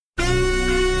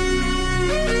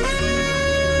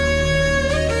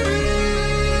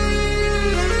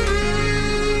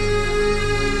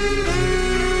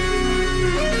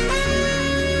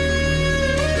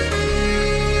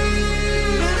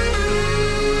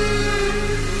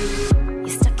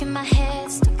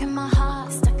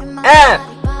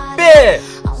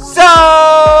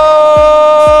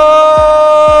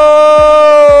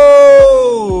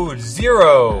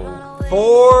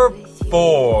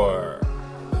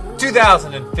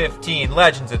2015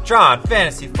 Legends of Tron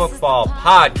Fantasy Football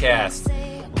Podcast,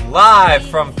 live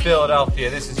from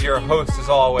Philadelphia. This is your host, as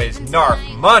always, Narf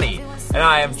Money, and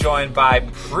I am joined by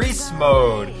Priest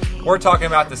Mode. We're talking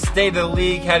about the state of the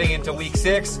league heading into Week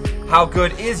 6. How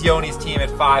good is Yoni's team at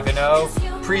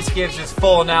 5-0? Priest gives his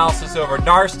full analysis over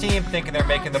Narf's team, thinking they're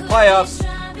making the playoffs.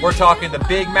 We're talking the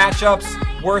big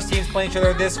matchups, worst teams playing each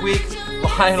other this week,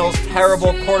 Lionel's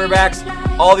terrible quarterbacks,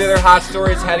 all the other hot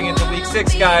stories heading into Week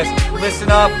 6, guys. Listen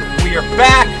up, we are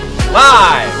back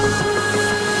live!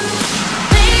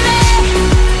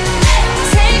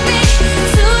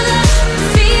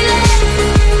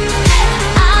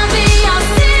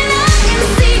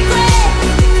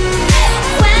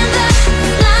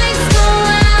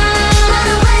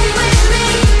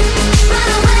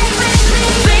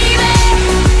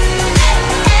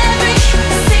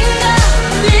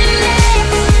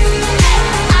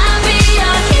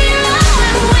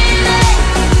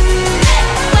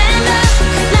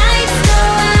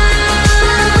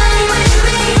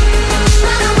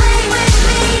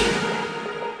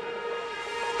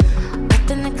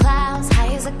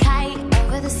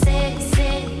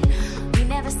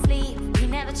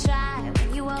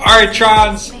 Alright,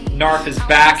 Trons, Narf is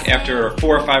back after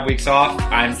 4 or 5 weeks off.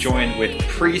 I'm joined with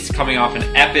Priest coming off an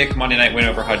epic Monday night win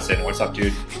over Hudson. What's up,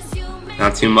 dude?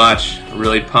 Not too much.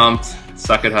 Really pumped.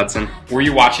 Suck it, Hudson. Were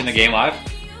you watching the game live?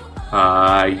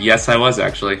 Yes, I was,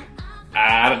 actually. Should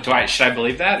I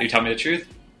believe that? Are you telling me the truth?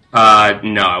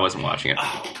 No, I wasn't watching it.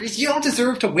 Oh, Priest, you don't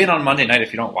deserve to win on Monday night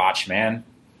if you don't watch, man.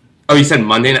 Oh, you said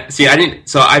Monday night? See, I didn't.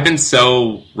 So I've been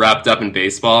so wrapped up in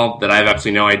baseball that I have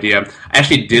absolutely no idea. I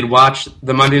actually did watch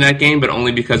the Monday night game, but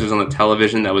only because it was on the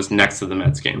television that was next to the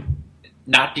Mets game.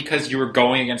 Not because you were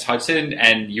going against Hudson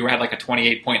and you had like a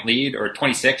 28-point lead or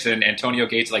 26 and Antonio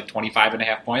Gates like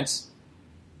 25.5 points?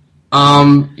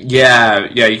 Yeah,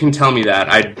 you can tell me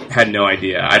that. I had no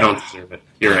idea. I don't deserve it.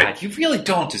 You're right. You really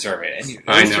don't deserve it.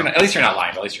 I know. At least you're not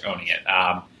lying. At least you're owning it.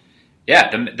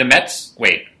 The Mets,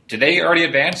 wait. Did they already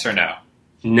advance or no?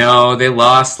 No, they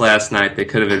lost last night. They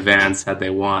could have advanced had they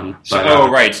won.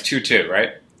 But, right. It's 2-2,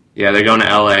 right? Yeah, they're going to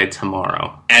L.A.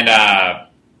 tomorrow. And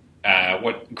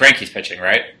Greinke's pitching,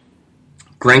 right?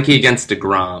 Greinke against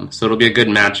DeGrom, so it'll be a good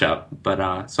matchup.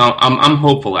 But so I'm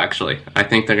hopeful, actually. I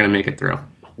think they're going to make it through.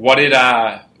 What'd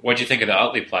you think of the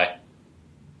Utley play?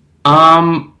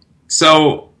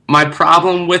 So my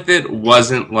problem with it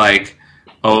wasn't like,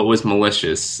 it was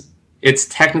malicious. It's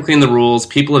technically in the rules.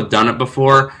 People have done it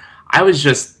before. I was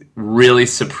just really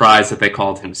surprised that they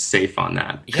called him safe on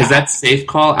that. Because that safe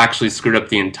call actually screwed up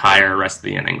the entire rest of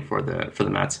the inning for the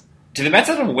Mets. Did the Mets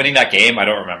end up winning that game? I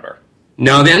don't remember.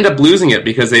 No, they ended up losing it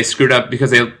because they screwed up, because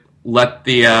they let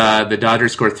the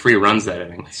Dodgers score 3 runs that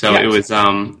inning. So It was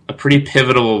a pretty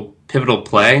pivotal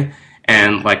play.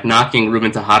 And like knocking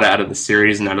Ruben Tejada out of the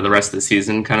series and out of the rest of the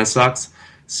season kind of sucks.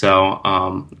 So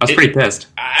I was pretty pissed.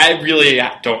 I really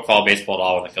don't follow baseball at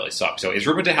all when the Phillies suck. So is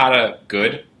Ruben Tejada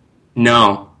good?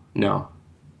 No.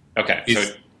 Okay.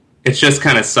 It just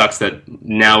kind of sucks that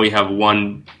now we have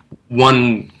one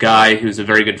guy who's a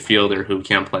very good fielder who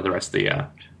can't play the rest of the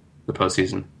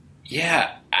postseason.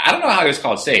 Yeah, I don't know how he was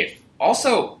called safe.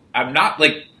 Also, I don't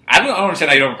understand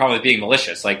how you don't have a problem with being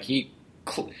malicious. He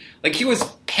was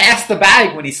past the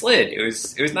bag when he slid. It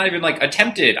was not even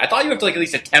attempted. I thought you have to at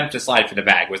least attempt to slide for the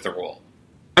bag was the rule.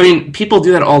 I mean, people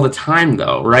do that all the time,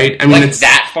 though, right? I mean, it's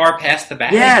that far past the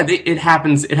bag. Yeah, it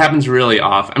happens. It happens really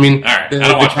often. I mean, all right. the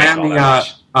guy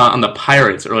on the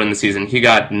Pirates early in the season, he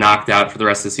got knocked out for the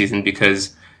rest of the season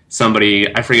because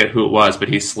somebody, I forget who it was, but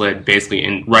he slid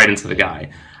basically right into the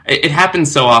guy. It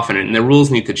happens so often, and the rules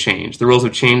need to change. The rules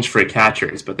have changed for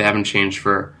catchers, but they haven't changed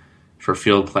for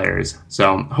field players.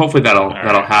 So hopefully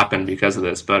that'll happen because of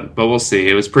this. But we'll see.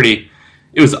 It was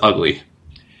ugly.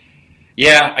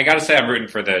 Yeah, I got to say I'm rooting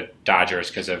for the Dodgers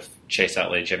because of Chase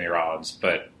Utley, Jimmy Rollins,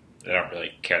 but I don't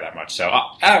really care that much. So,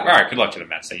 all right, good luck to the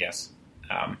Mets, I guess.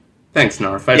 Thanks,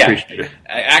 Narf. I appreciate it.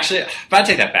 Actually, but I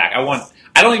take that back.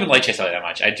 I don't even like Chase Utley that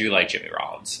much. I do like Jimmy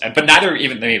Rollins, but neither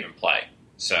they even play.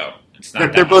 So it's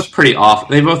not. They're both pretty awful.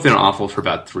 They've both been awful for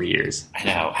about 3 years. I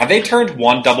know. Have they turned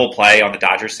one double play on the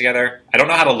Dodgers together? I don't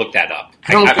know how to look that up.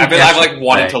 I've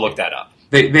wanted to look that up.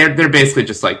 They're basically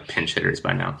just pinch hitters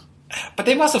by now. But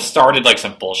they must have started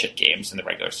some bullshit games in the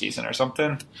regular season or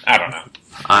something. I don't know.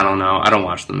 I don't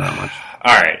watch them that much.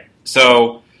 All right.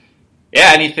 So,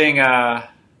 yeah, anything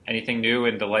new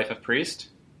in the life of Priest?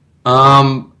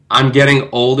 I'm getting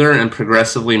older and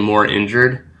progressively more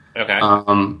injured. Okay.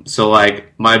 So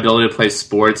like my ability to play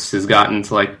sports has gotten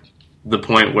to like the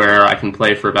point where I can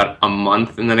play for about a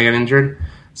month and then I get injured.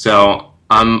 So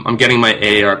I'm getting my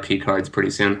AARP cards pretty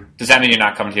soon. Does that mean you're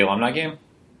not coming to the alumni game?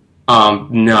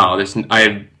 No,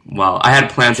 I had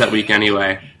plans that week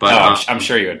anyway, but I'm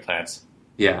sure you had plans.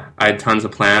 Yeah, I had tons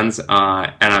of plans, and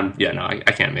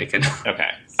I can't make it. Okay.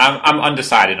 I'm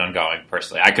undecided on going,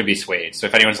 personally. I could be swayed. So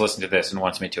if anyone's listening to this and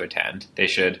wants me to attend, they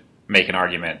should make an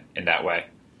argument in that way.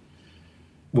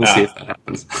 We'll see if that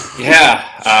happens. Yeah.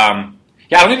 I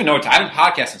don't even know. I haven't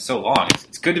podcasted in so long.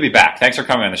 It's good to be back. Thanks for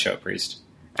coming on the show, Priest.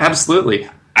 Absolutely.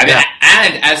 And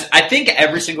as I think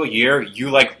every single year, you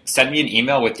like send me an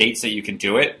email with dates that you can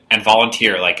do it and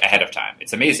volunteer like ahead of time.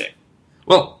 It's amazing.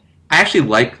 Well, I actually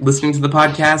like listening to the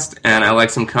podcast, and I like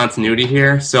some continuity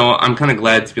here, so I'm kind of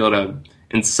glad to be able to,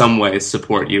 in some way,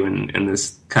 support you in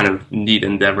this kind of neat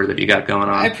endeavor that you got going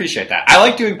on. I appreciate that. I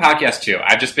like doing podcasts, too.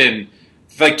 I've just been,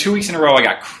 for like 2 weeks in a row, I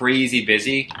got crazy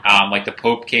busy. Like, the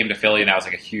Pope came to Philly, and that was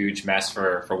like a huge mess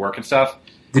for work and stuff.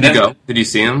 Did you go? Did you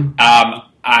see him?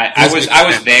 I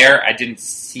was there. I didn't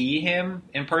see him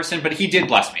in person, but he did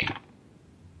bless me.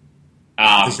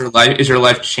 Is your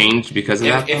life changed because of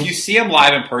that? If you see him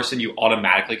live in person, you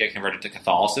automatically get converted to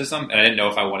Catholicism, and I didn't know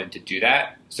if I wanted to do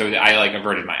that, so I like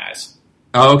averted my eyes.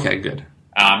 Oh, okay, good.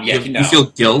 You feel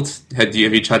guilt? Have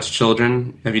you touched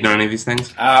children? Have you done any of these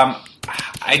things? I'm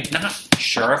not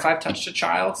sure if I've touched a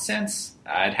child since.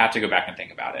 I'd have to go back and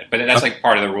think about it, but that's like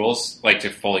part of the rules, like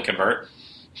to fully convert.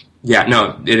 Yeah,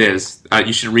 no, it is.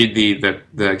 You should read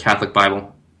the Catholic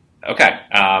Bible. Okay.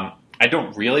 I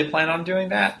don't really plan on doing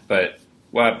that, but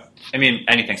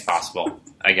anything's possible,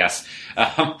 I guess.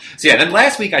 Then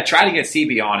last week I tried to get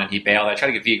CB on and he bailed. I tried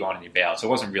to get Vigo on and he bailed, so it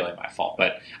wasn't really my fault.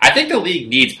 But I think the league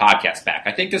needs podcasts back.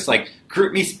 I think this like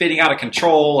group me spinning out of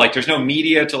control. Like there's no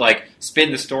media to like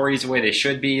spin the stories the way they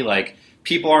should be. Like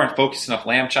people aren't focused enough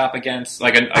against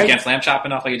Lamb Chop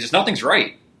enough. Like nothing's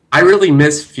right. I really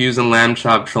miss Fuse and Lamb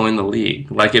Chop trolling the league.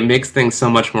 Like, it makes things so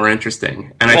much more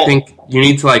interesting. And I think we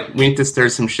need to stir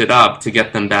some shit up to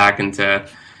get them back into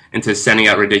sending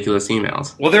out ridiculous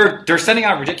emails. Well, they're sending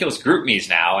out ridiculous group me's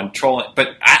now and trolling. But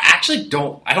I actually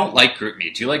don't like group me.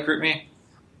 Do you like group me?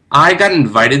 I got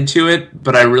invited to it,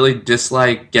 but I really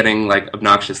dislike getting like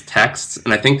obnoxious texts,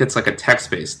 and I think that's like a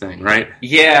text-based thing, right?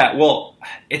 Yeah. Well,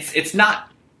 it's not.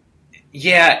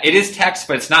 Yeah, it is text,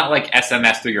 but it's not like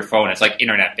SMS through your phone. It's like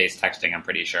internet-based texting, I'm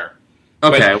pretty sure.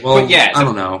 Okay, I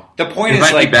don't know. The point Invite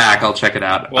is like me back, I'll check it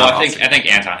out. Well, I think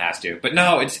Anton has to. But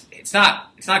no, it's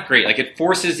not great. Like it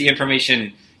forces the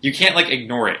information. You can't like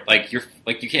ignore it. Like you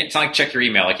can't. It's not like check your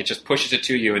email. Like it just pushes it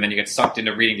to you, and then you get sucked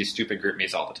into reading these stupid group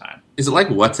me's all the time. Is it like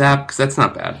WhatsApp? Because that's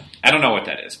not bad. I don't know what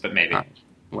that is, but maybe.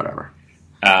 Whatever.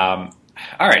 All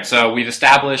right, so we've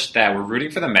established that we're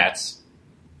rooting for the Mets,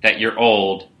 that you're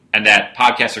old, and that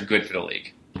podcasts are good for the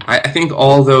league. I think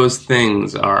all those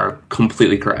things are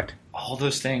completely correct. All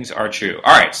those things are true.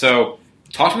 All right, so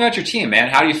talk to me about your team, man.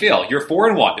 How do you feel? You're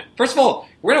 4-1. First of all,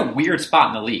 we're in a weird spot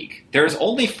in the league. There's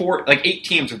only 8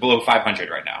 teams are below 500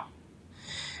 right now.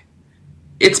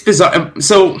 It's bizarre.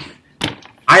 So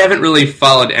I haven't really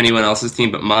followed anyone else's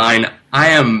team but mine.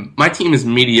 My team is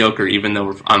mediocre, even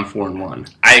though I'm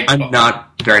 4-1. I'm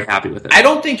not very happy with it. I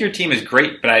don't think your team is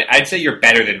great, but I'd say you're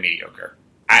better than mediocre.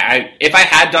 If I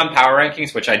had done power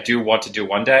rankings, which I do want to do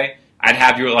one day, I'd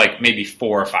have you at like maybe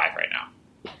 4 or 5 right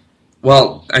now.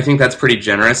 Well, I think that's pretty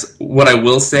generous. What I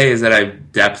will say is that I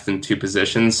have depth in 2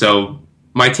 positions. So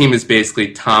my team is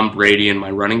basically Tom Brady and my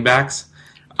running backs.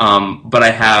 But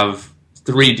I have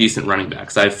 3 decent running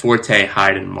backs. I have Forte,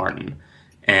 Hyde, and Martin.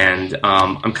 And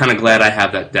I'm kind of glad I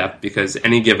have that depth because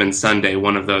any given Sunday,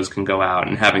 one of those can go out,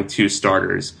 and having 2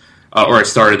 starters or a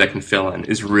starter that can fill in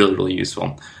is really, really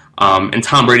useful. And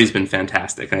Tom Brady's been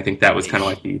fantastic, and I think that was kind of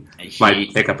like my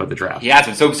pickup of the draft. He has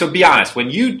been. So be honest,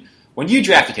 when you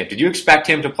drafted him, did you expect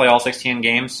him to play all 16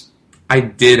 games? I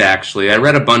did, actually. I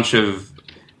read a bunch of,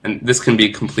 and this can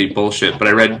be complete bullshit, but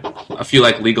I read a few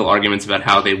like legal arguments about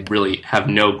how they really have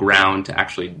no ground to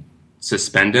actually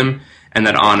suspend him, and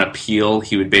that on appeal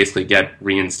he would basically get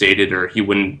reinstated or he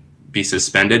wouldn't be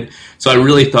suspended. So I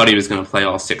really thought he was going to play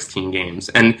all 16 games.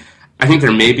 And I think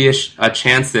there may be a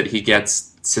chance that he gets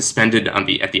suspended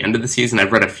at the end of the season.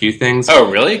 I've read a few things. Oh,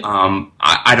 really?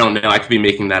 I don't know. I could be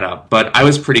making that up, but I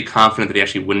was pretty confident that he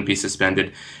actually wouldn't be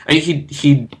suspended. I mean,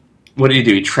 he what did he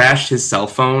do? He trashed his cell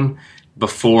phone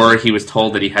before he was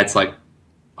told that he had to like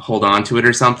hold on to it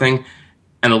or something,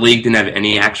 and the league didn't have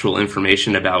any actual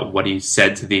information about what he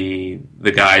said to the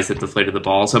guys that deflated the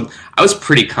ball. So I was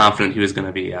pretty confident he was going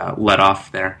to be let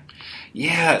off there.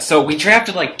 Yeah, so we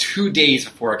drafted like 2 days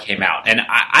before it came out, and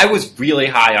I was really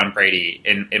high on Brady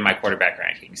in my quarterback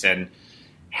rankings. And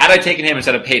had I taken him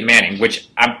instead of Peyton Manning, which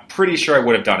I'm pretty sure I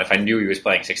would have done if I knew he was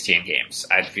playing 16 games,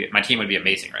 my team would be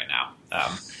amazing right now.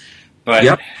 But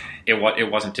Yep. it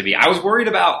wasn't to be. I was worried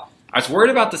about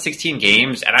the 16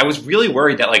 games, and I was really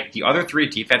worried that like the other 3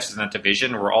 defenses in that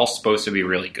division were all supposed to be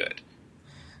really good.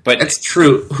 But That's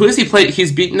true. Who has he played?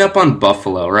 He's beaten up on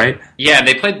Buffalo, right? yeah,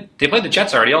 they played the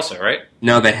Jets already, also, right?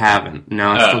 No, they haven't.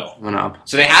 No, it's still coming up.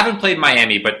 So they haven't played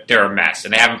Miami, but they're a mess,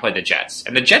 and they haven't played the Jets.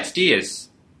 And the Jets D is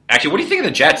actually. What do you think of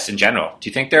the Jets in general? Do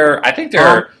you think they're? I think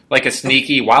they're like a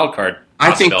sneaky wild card.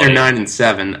 I think they're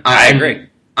 9-7. I agree.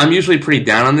 I'm usually pretty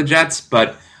down on the Jets,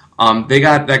 but they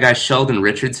got that guy Sheldon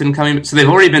Richardson coming. So they've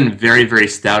already been very, very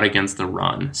stout against the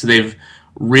run. So they've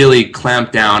really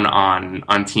clamped down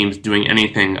on teams doing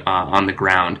anything on the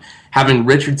ground. Having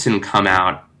Richardson come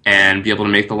out and be able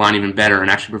to make the line even better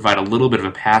and actually provide a little bit of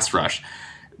a pass rush,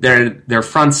 their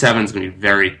front seven is going to be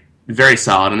very, very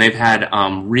solid. And they've had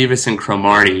Revis and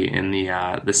Cromartie in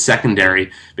the secondary,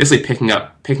 basically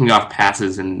picking off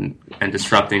passes and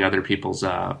disrupting other people's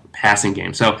passing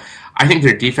game. So I think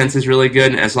their defense is really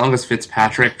good. And as long as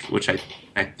Fitzpatrick, which I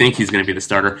think he's going to be the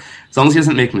starter, as long as he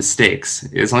doesn't make mistakes,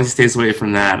 as long as he stays away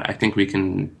from that, I think we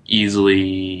can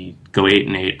easily go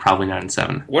 8-8, probably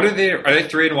 9-7. What are they? Are they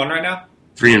 3-1 right now?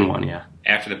 3-1, yeah.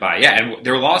 After the bye, yeah, and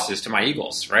their losses to my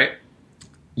Eagles, right?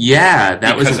 Yeah,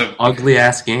 that Because was an of- ugly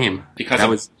ass game. Because that of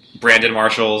was Brandon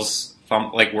Marshall's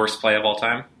worst play of all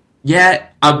time. yeah,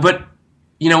 but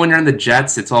when you're in the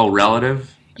Jets, it's all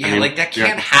relative. Yeah, I mean, that you're-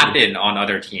 can't happen on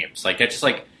other teams. Like it's just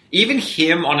like even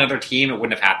him on another team, it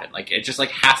wouldn't have happened. Like it just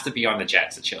has to be on the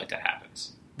Jets that shit like that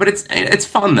happens. But it's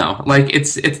fun though. Like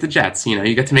it's the Jets.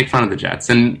 You get to make fun of the Jets,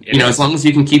 and It is. as long as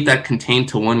you can keep that contained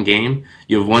to one game,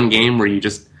 you have one game where you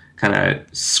just kind of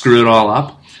screw it all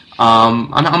up.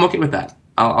 I'm okay with that.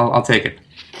 I'll take it.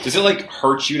 Does it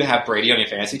hurt you to have Brady on your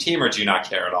fantasy team, or do you not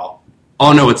care at all?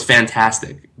 Oh no, it's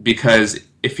fantastic because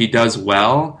if he does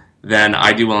well, then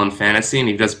I do well in fantasy, and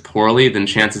if he does poorly, then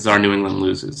chances are New England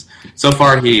loses. So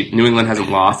far, New England hasn't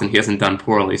lost, and he hasn't done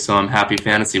poorly, so I'm happy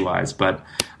fantasy-wise, but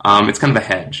it's kind of a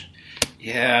hedge.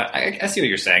 Yeah, I see what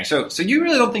you're saying. So you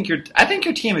really don't think I think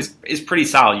your team is pretty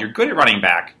solid. You're good at running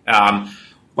back.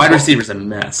 Wide receiver's a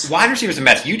mess. Wide receiver's a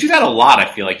mess. You do that a lot, I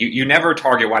feel like. You never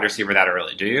target wide receiver that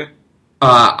early, do you?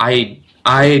 I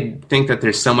think that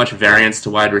there's so much variance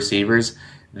to wide receivers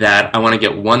that I want to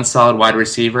get one solid wide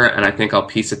receiver, and I think I'll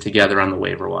piece it together on the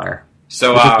waiver wire.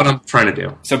 So Which is what I'm trying to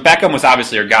do. So Beckham was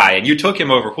obviously your guy, and you took him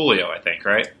over Julio, I think,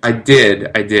 right? I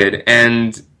did,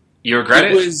 and You regret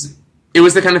it? It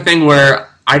was the kind of thing where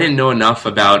I didn't know enough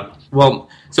about. Well,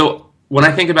 so when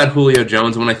I think about Julio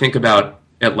Jones, when I think about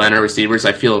Atlanta receivers,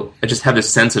 I just have this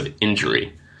sense of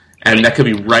injury. And that could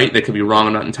be right, that could be wrong,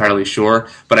 I'm not entirely sure,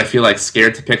 but I feel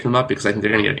scared to pick them up because I think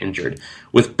they're going to get injured.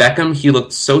 With Beckham, he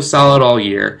looked so solid all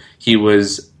year. He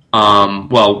was,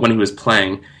 when he was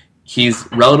playing, he's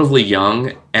relatively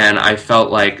young, and I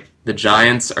felt like the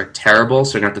Giants are terrible,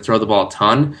 so they're going to have to throw the ball a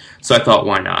ton, so I thought,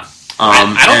 why not?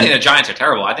 I don't think the Giants are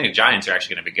terrible. I think the Giants are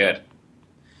actually going to be good.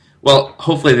 Well,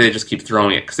 hopefully they just keep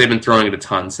throwing it, because they've been throwing it a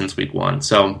ton since week 1,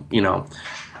 so,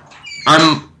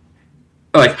 I'm...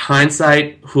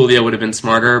 hindsight, Julio would have been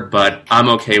smarter, but I'm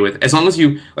okay with as long as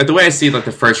you the way I see the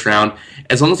first round.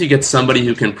 As long as you get somebody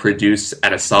who can produce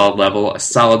at a solid level, a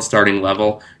solid starting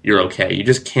level, you're okay. You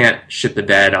just can't shit the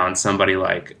bed on somebody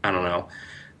like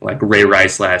Ray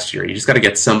Rice last year. You just got to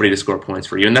get somebody to score points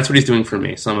for you, and that's what he's doing for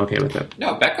me. So I'm okay with it.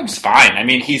 No, Beckham's fine. I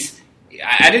mean,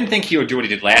 I didn't think he would do what he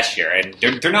did last year, and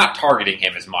they're not targeting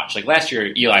him as much. Like last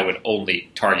year, Eli would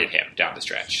only target him down the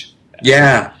stretch.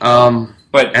 Yeah.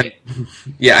 But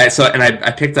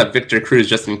I picked up Victor Cruz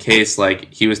just in case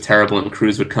he was terrible and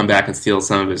Cruz would come back and steal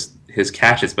some of his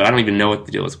catches, but I don't even know what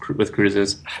the deal with Cruz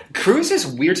is. Cruz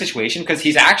is a weird situation because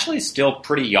he's actually still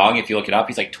pretty young if you look it up.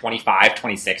 He's 25,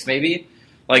 26 maybe.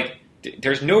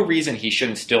 There's no reason he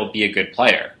shouldn't still be a good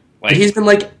player. He's been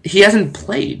he hasn't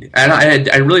played.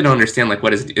 I really don't understand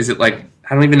what is it I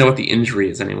don't even know what the injury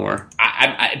is anymore.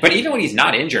 But even when he's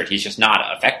not injured, he's just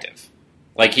not effective.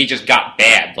 He just got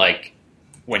bad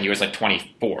when he was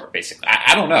 24, basically.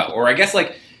 I don't know. Or I guess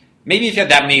maybe if you have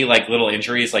that many little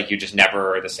injuries, you just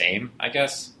never are the same, I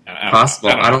guess. Possible.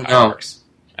 I don't know. How it works.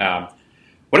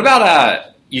 What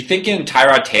about you thinking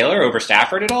Tyrod Taylor over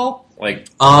Stafford at all?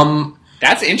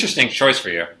 That's an interesting choice for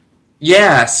you.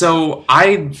 Yeah, so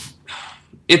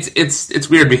it's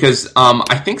weird because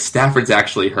I think Stafford's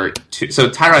actually hurt too. So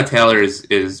Tyrod Taylor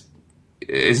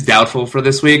is doubtful for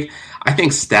this week. I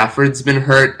think Stafford's been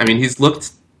hurt. I mean, he's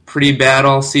looked pretty bad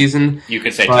all season. You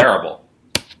could say terrible.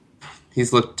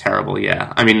 He's looked terrible,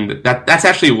 yeah. I mean, that's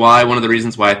actually one of the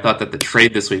reasons why I thought that the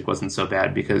trade this week wasn't so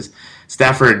bad, because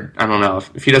Stafford, I don't know,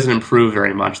 if he doesn't improve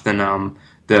very much, then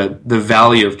the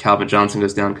value of Calvin Johnson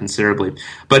goes down considerably.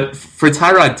 But for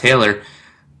Tyrod Taylor,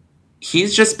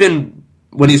 he's just been,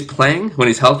 when he's playing, when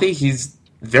he's healthy, he's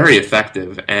very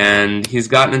effective, and he's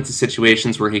gotten into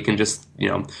situations where he can just,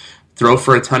 throw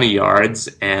for a ton of yards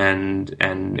and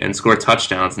score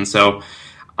touchdowns. And so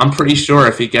I'm pretty sure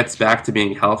if he gets back to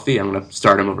being healthy, I'm going to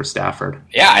start him over Stafford.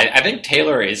 Yeah, I think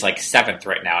Taylor is like 7th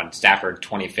right now, and Stafford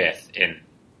 25th in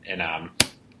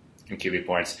QB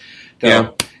points.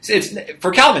 Though, it's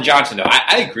for Calvin Johnson, though.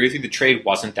 I agree with you. The trade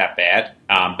wasn't that bad,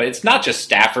 but it's not just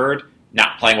Stafford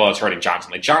not playing well; it's hurting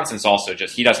Johnson. Like Johnson's also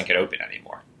just he doesn't get open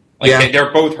anymore. Like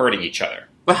they're both hurting each other.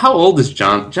 But how old is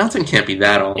Johnson? Johnson can't be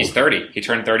that old. He's 30. He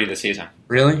turned 30 this season.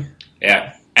 Really?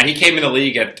 Yeah. And he came in the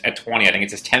league at 20. I think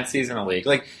it's his 10th season in the league.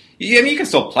 Like, I mean, you can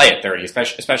still play at 30,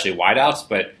 especially wideouts,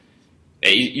 but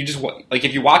you just, like,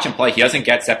 if you watch him play, he doesn't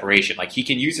get separation. Like, he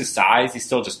can use his size. He's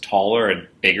still just taller and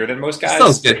bigger than most guys. He still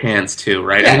has good hands, too,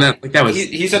 right? Yeah. I mean, that was...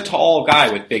 He's a tall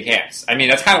guy with big hands. I mean,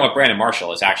 that's kind of what Brandon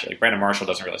Marshall is, actually. Brandon Marshall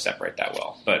doesn't really separate that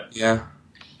well. But yeah.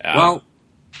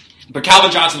 But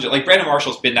Calvin Johnson, like, Brandon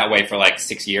Marshall's been that way for, like,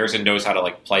 6 years and knows how to,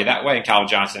 like, play that way, and Calvin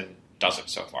Johnson doesn't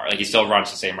so far. Like, he still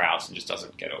runs the same routes and just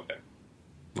doesn't get open.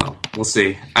 Well, we'll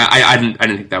see. I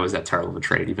didn't think that was that terrible of a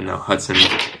trade, even though Hudson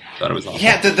thought it was awful.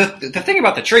 Yeah, the thing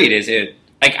about the trade is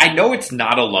I know it's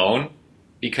not a loan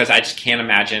because I just can't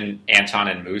imagine Anton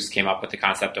and Moose came up with the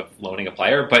concept of loaning a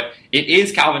player, but it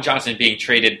is Calvin Johnson being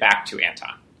traded back to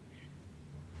Anton.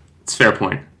 It's a fair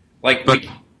point. But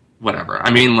whatever.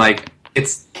 I mean,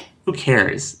 it's who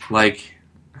cares?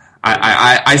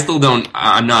 I still don't.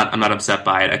 I'm not upset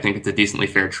by it. I think it's a decently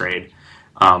fair trade.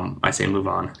 I say move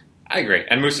on. I agree.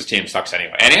 And Moose's team sucks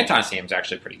anyway. And Anton's team is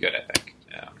actually pretty good, I think.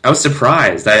 Yeah. I was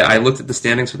surprised. I looked at the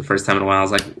standings for the first time in a while. I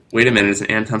was like, wait a minute, isn't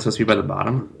Anton supposed to be by the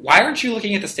bottom? Why aren't you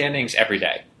looking at the standings every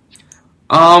day?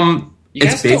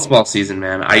 It's baseball season,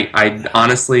 man. I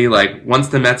honestly, once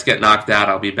the Mets get knocked out,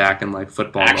 I'll be back in,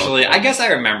 football Actually, mode. I guess I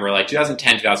remember,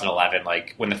 2010, 2011,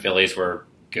 when the Phillies were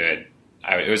good.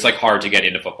 It was, hard to get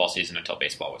into football season until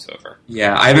baseball was over.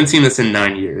 Yeah, I haven't seen this in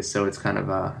 9 years, so it's kind of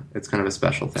a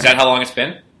special thing. Is that how long it's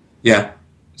been? Yeah.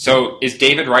 So is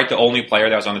David Wright the only player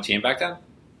that was on the team back then?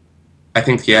 I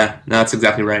think, yeah. No, that's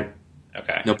exactly right.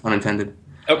 Okay. No pun intended.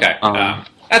 Okay.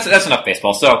 That's enough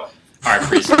baseball. So, all right,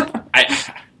 Priest.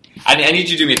 I need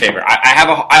you to do me a favor.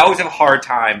 I always have a hard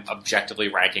time objectively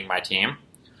ranking my team.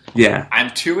 Yeah.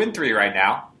 I'm 2-3 right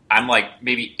now. I'm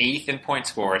maybe 8th in points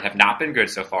scored. Have not been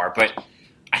good so far, but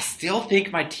I still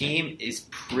think my team is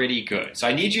pretty good. So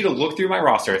I need you to look through my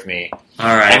roster with me.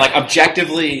 All right. And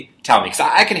objectively tell me, because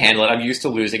I can handle it. I'm used to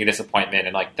losing and disappointment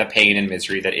and the pain and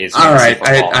misery that is. All right,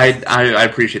 I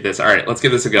appreciate this. All right, let's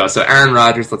give this a go. So Aaron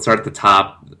Rodgers, let's start at the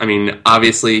top. I mean,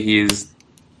 obviously he's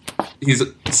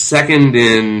second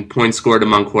in points scored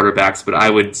among quarterbacks, but I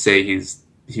would say he's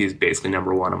basically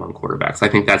number one among quarterbacks. I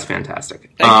think that's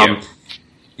fantastic. Thank you.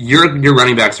 Your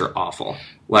running backs are awful.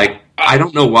 I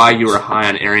don't know why you were high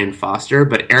on Arian Foster,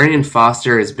 but Arian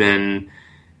Foster has been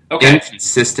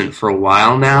inconsistent for a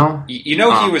while now. He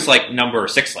was number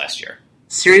 6 last year.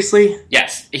 Seriously?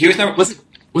 Yes, he was number.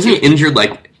 Wasn't he injured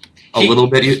a little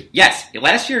bit? Yes,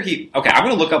 last year Okay, I'm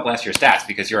going to look up last year's stats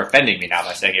because you're offending me now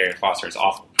by saying Arian Foster is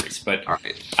awful, Priest. But all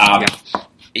right.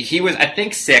 He was, I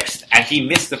think, 6th, and he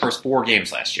missed the first 4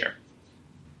 games last year.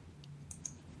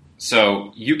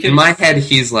 So you can. In my head,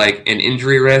 he's an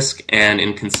injury risk and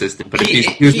inconsistent. But if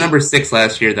he was number 6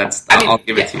 last year, I'll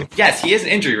give it to you. Yes, he is an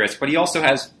injury risk, but he also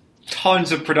has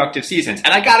tons of productive seasons,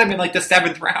 and I got him in the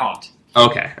 7th round.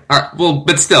 Okay, all right. Well,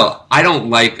 but still, I don't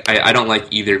like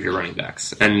either of your running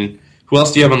backs. And who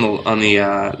else do you have on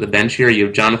the bench here? You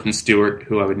have Jonathan Stewart,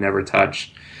 who I would never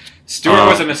touch. Stewart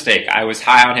was a mistake. I was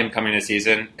high on him coming into the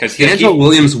season because D'Angelo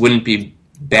Williams wouldn't be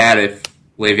bad if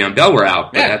Le'Veon Bell were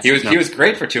out. But he was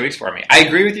great for 2 weeks for me. I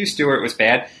agree with you. Stewart was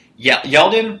bad.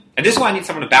 Yeldon, and this is why I need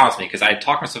someone to balance me because I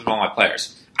talk myself to all my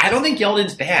players. I don't think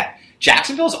Yeldon's bad.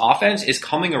 Jacksonville's offense is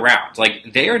coming around.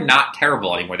 They are not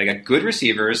terrible anymore. They got good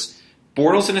receivers.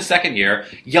 Bortles in his 2nd year.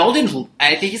 Yeldon,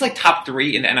 I think he's top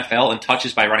 3 in the NFL in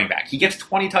touches by running back. He gets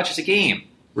 20 touches a game.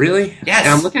 Really? Yes.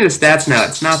 Yeah, I'm looking at his stats now.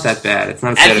 It's not that bad. It's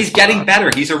not. And he's getting better.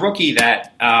 He's a rookie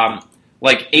that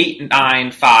 8,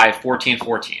 9, 5, 14,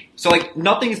 14. So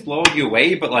nothing's blowing you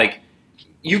away, but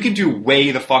you can do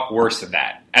way the fuck worse than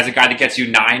that. As a guy that gets you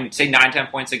 9, 10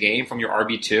 points a game from your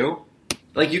RB2,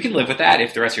 you can live with that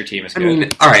if the rest of your team is good. I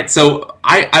mean, all right. So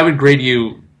I would grade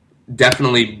you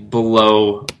definitely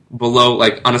below,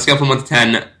 like, on a scale from 1 to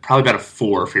 10, probably about a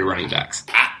 4 for your running backs.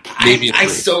 Maybe a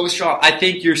 3. I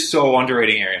think you're so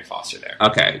underrating Arian Foster there.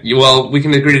 Okay. Well, we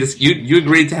can agree to this. You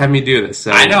agreed to have me do this.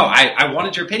 So. I know. I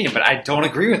wanted your opinion, but I don't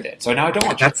agree with it. So now I don't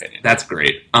want your opinion. That's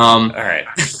great. All right.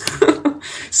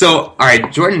 So, all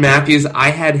right, Jordan Matthews, I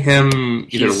had him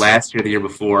either last year or the year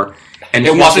before. And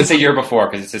it wasn't the year before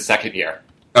because it's his second year.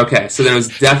 Okay, so then it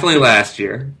was definitely last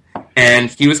year. And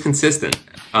he was consistent.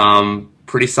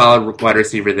 Pretty solid wide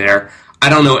receiver there. I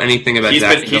don't know anything about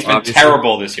Jacksonville. He's been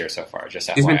terrible this year so far, just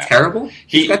FYI. He's been terrible?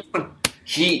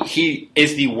 He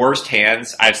is the worst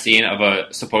hands I've seen of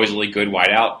a supposedly good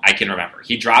wideout I can remember.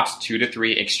 He drops 2 to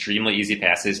 3 extremely easy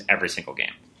passes every single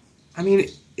game. I mean,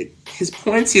 his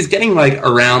points, he's getting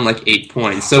around 8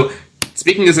 points. So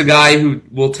speaking as a guy who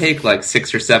will take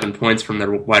 6 or 7 points from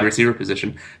their wide receiver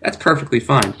position, that's perfectly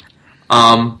fine.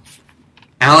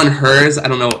 Alan Hurst, I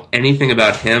don't know anything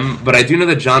about him, but I do know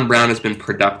that John Brown has been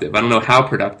productive. I don't know how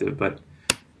productive, but...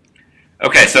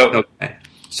 Okay, so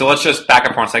let's just back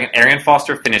up for 1 second. Arian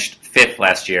Foster finished 5th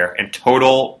last year in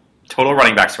total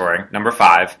running back scoring, number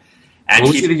 5. And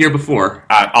what was he the year before?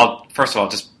 First of all,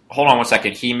 just hold on 1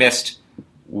 second. He missed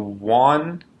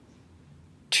 1,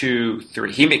 2,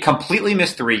 3. He completely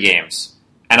missed 3 games.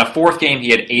 And a 4th game, he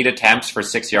had 8 attempts for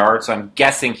 6 yards, so I'm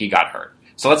guessing he got hurt.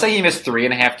 So let's say he missed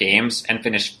 3.5 games and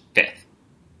finished 5th.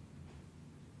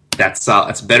 That's solid.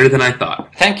 That's better than I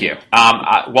thought. Thank you.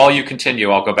 While you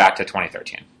continue, I'll go back to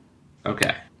 2013.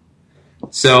 Okay.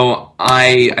 So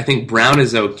I think Brown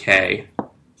is okay.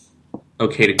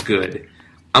 Okay to good.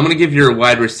 I'm going to give your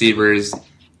wide receivers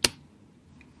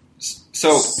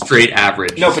straight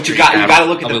average. No, but you got to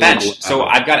look at the bench. So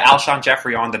I've got Alshon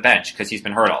Jeffrey on the bench because he's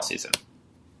been hurt all season.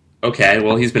 Okay,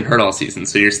 well, he's been hurt all season,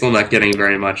 so you're still not getting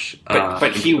very much.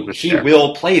 But he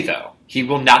will play, though. He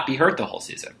will not be hurt the whole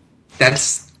season.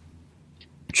 That's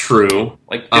true.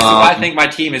 This is why I think my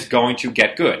team is going to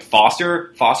get good.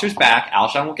 Foster's back.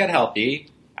 Alshon will get healthy.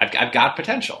 I've got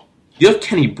potential. You have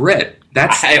Kenny Britt.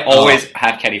 I always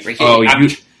have Kenny Britt.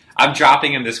 I'm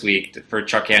dropping him this week for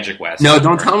Chuck Kendrick West. No,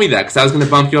 don't tell me that, because I was going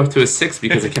to bump you up to a 6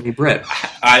 because of Kenny Britt.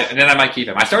 And then I might keep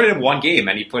him. I started him 1 game,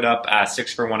 and he put up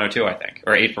 6 for 102, I think.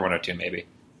 Or 8 for 102, maybe.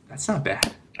 That's not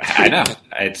bad. I know.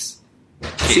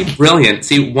 See, brilliant.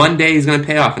 See, one day he's going to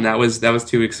pay off, and that was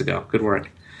 2 weeks ago. Good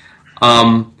work.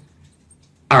 All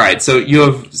right, so you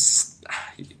have...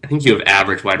 I think you have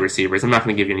average wide receivers. I'm not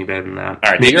going to give you any better than that.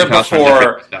 All right, the year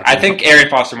before, I think Arian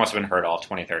Foster must have been hurt all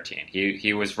 2013.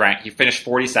 He was ranked. He finished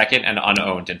 42nd and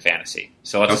unowned in fantasy.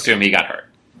 So let's assume he got hurt.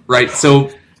 Right.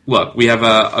 So look, we have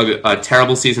a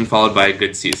terrible season followed by a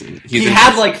good season. He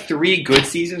had 3 good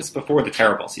seasons before the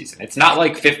terrible season. It's not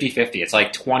 50-50. It's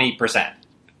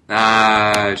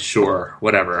 20%. Sure,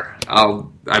 whatever.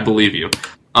 I believe you.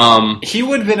 He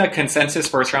would have been a consensus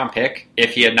first round pick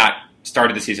if he had not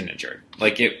started the season injured.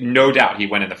 No doubt he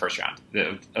went in the first round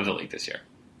of the league this year.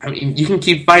 I mean, you can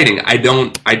keep fighting. I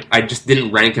just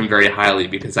didn't rank him very highly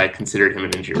because I considered him an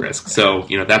injury risk. So,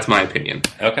 that's my opinion.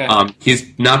 Okay. He's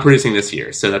not producing this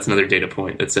year, so that's another data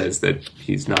point that says that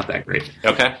he's not that great.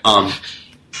 Okay.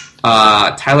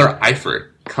 Tyler Eifert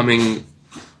coming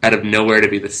out of nowhere to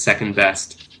be the second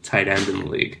best tight end in the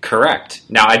league. Correct.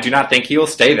 Now, I do not think he will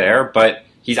stay there, but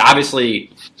he's obviously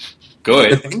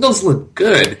good. The Bengals look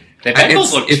good. The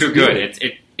Bengals look too good.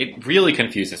 It really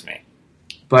confuses me.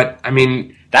 But, I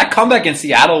mean... That comeback in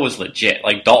Seattle was legit.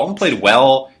 Dalton played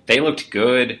well. They looked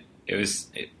good. It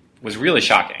was really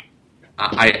shocking.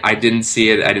 I didn't see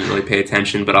it. I didn't really pay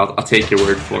attention, but I'll take your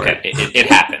word for it. It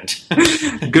happened.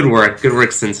 Good work. Good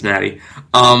work, Cincinnati.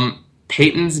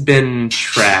 Peyton's been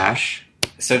trash.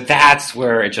 So that's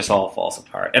where it just all falls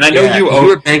apart. And I know you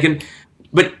were banking...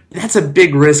 But that's a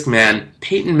big risk, man.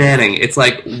 Peyton Manning, it's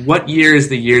what year is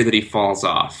the year that he falls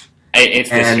off? It's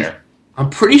this year. I'm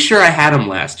pretty sure I had him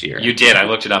last year. You did. I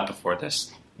looked it up before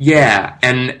this. Yeah,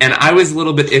 and I was a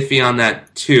little bit iffy on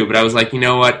that too, but I was like, you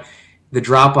know what? The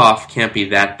drop-off can't be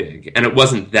that big. And it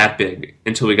wasn't that big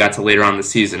until we got to later on in the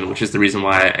season, which is the reason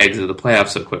why I exited the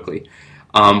playoffs so quickly.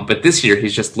 But this year,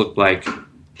 he's looked like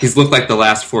the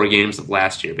last 4 games of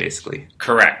last year, basically.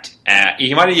 Correct.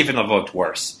 He might have even looked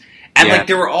worse. And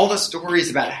there were all the stories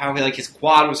about how his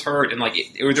quad was hurt, and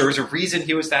there was a reason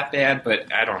he was that bad,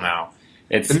 but I don't know.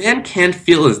 The man can't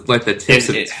feel the tips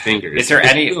of his fingers. Is there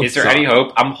any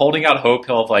hope? I'm holding out hope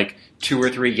he'll have 2 or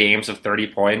 3 games of 30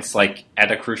 points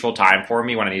at a crucial time for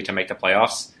me when I need to make the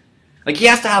playoffs. He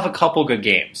has to have a couple good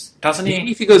games, doesn't he?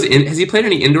 Maybe if he goes in, has he played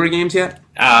any indoor games yet?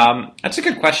 That's a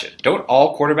good question. Don't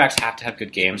all quarterbacks have to have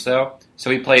good games though?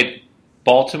 So he played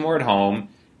Baltimore at home.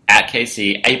 at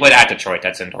KC. He played at Detroit.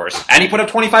 That's indoors. And he put up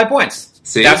 25 points.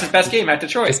 See? That was his best game at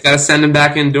Detroit. Just got to send him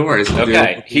back indoors.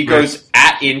 Okay. He goes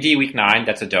at Indy week 9.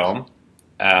 That's a dome.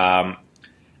 And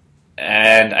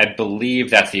I believe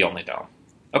that's the only dome.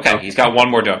 Okay. He's got one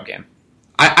more dome game.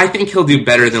 I think he'll do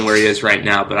better than where he is right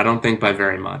now, but I don't think by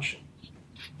very much.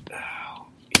 Oh,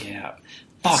 yeah.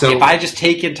 Fuck, So- if I had just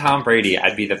taken Tom Brady,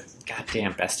 I'd be the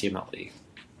goddamn best team in the league.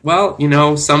 Well,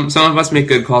 some of us make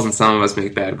good calls and some of us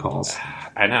make bad calls.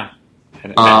 I know.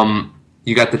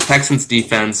 You got the Texans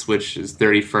defense, which is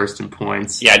 31st in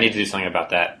points. Yeah, I need to do something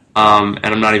about that. And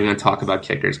I'm not even going to talk about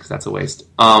kickers because that's a waste.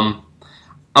 I'm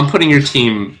putting your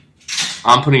team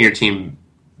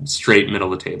straight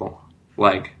middle of the table,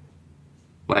 like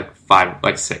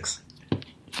 6,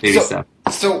 maybe 7.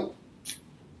 So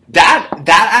that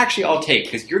actually I'll take,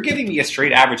 because you're giving me a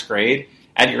straight average grade,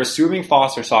 and you're assuming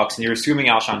Foster sucks, and you're assuming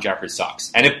Alshon Jeffrey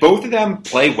sucks. And if both of them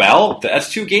play well,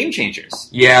 that's 2 game changers.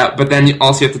 Yeah, but then you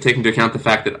also have to take into account the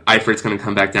fact that Eifert's going to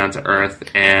come back down to earth,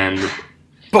 and...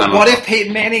 But what if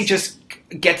Peyton Manning just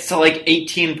gets to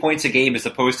 18 points a game as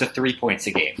opposed to 3 points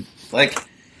a game?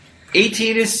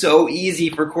 18 is so easy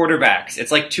for quarterbacks.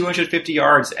 It's 250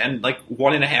 yards and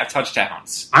 1.5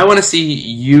 touchdowns. I want to see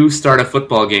you start a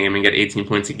football game and get 18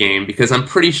 points a game, because I'm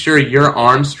pretty sure your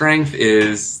arm strength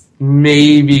is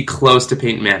maybe close to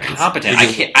Peyton Manning's. Competent.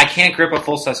 I can't grip a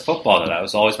full-size football, though. That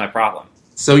was always my problem.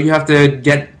 So you have to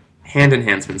get hand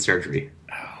enhancement surgery.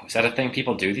 Oh, is that a thing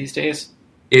people do these days?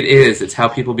 It is. It's how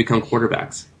people become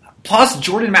quarterbacks. Plus,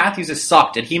 Jordan Matthews has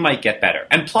sucked, and he might get better.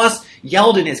 And plus,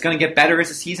 Yeldon is going to get better as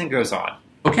the season goes on.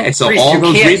 Okay, so Priest, all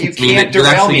those you reasons mean can't that you're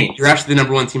derail me. actually the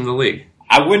number 1 team in the league.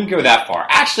 I wouldn't go that far.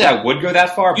 Actually, I would go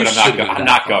that far, but You I'm not. should go I'm that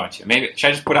not far. going to. Maybe should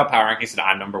I just put out power rankings that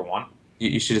I'm number 1?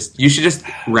 You should just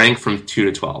rank from 2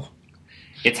 to 12.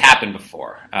 It's happened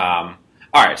before. All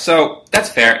right, so that's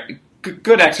fair.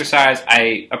 Good exercise.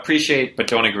 I appreciate, but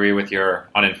don't agree with your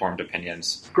uninformed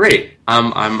opinions. Great.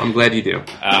 I'm glad you do.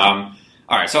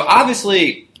 All right, so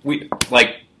obviously we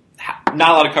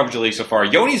not a lot of coverage of the league so far.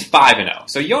 Yoni's 5-0,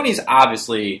 so Yoni's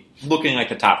obviously looking like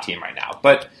the top team right now.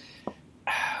 But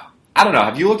I don't know.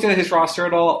 Have you looked at his roster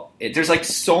at all? There's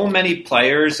so many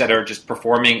players that are just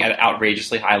performing at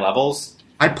outrageously high levels.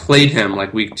 I played him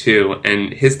week 2,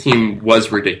 and his team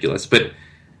was ridiculous. But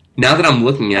now that I'm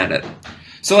looking at it,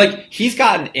 So he's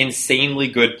gotten insanely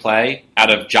good play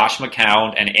out of Josh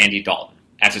McCown and Andy Dalton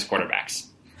as his quarterbacks.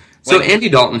 so Andy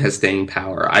Dalton has staying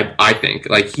power. I think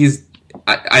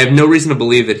I have no reason to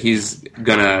believe that he's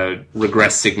gonna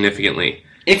regress significantly.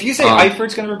 If you say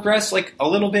Eifert's going to regress a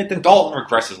little bit, then Dalton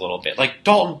regresses a little bit.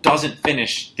 Dalton doesn't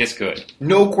finish this good.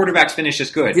 No quarterbacks finish this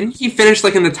good. Didn't he finish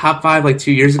in the top 5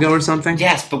 2 years ago or something?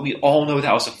 Yes, but we all know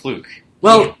that was a fluke.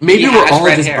 Well, maybe he we're has all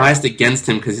red just hair. biased against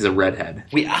him because he's a redhead.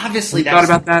 We obviously You thought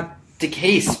about that? the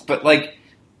case, but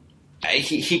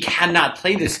he cannot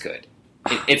play this good.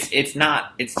 It's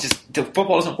not. It's just the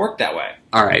football doesn't work that way.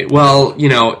 All right. Well,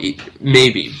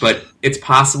 maybe, but it's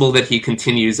possible that he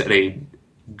continues at a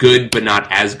good but not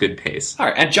as good pace. All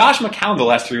right, and Josh McCown the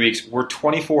last 3 weeks were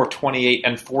 24, 28,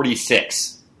 and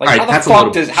 46. All right, how the that's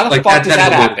fuck does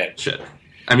that happen? Shit.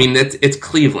 I mean, it's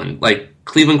Cleveland.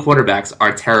 Cleveland quarterbacks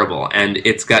are terrible, and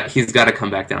he's got to come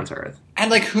back down to earth.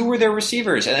 And who were their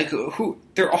receivers? And who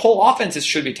their whole offenses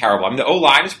should be terrible. I mean, the O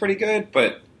line is pretty good,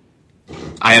 but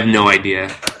I have no idea.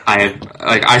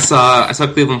 I saw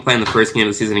Cleveland play in the first game of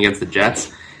the season against the Jets,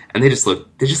 and they're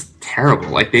just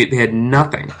terrible. They had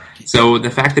nothing. So the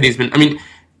fact that he's been,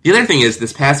 the other thing is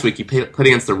this past week he played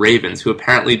against the Ravens, who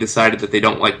apparently decided that they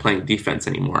don't like playing defense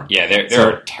anymore. yeah,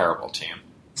 they're a terrible team.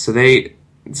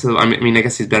 I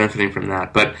guess he's benefiting from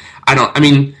that. But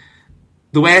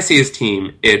the way I see his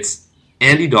team, it's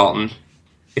Andy Dalton.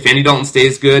 If Andy Dalton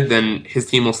stays good, then his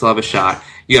team will still have a shot.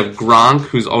 You have Gronk,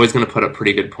 who's always going to put up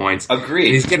pretty good points. Agreed.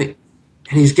 And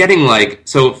he's getting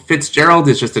so Fitzgerald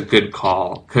is just a good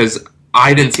call, because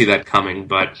I didn't see that coming,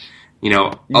 but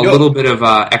little bit of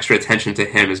extra attention to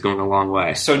him is going a long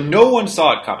way. So no one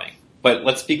saw it coming. But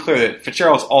let's be clear that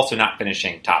Fitzgerald's also not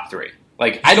finishing top 3.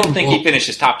 I don't think he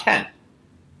finishes top 10.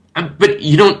 But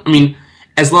you don't.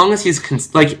 As long as he's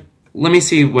let me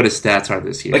see what his stats are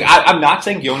this year. I'm not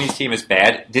saying Yoni's team is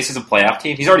bad. This is a playoff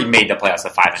team. He's already made the playoffs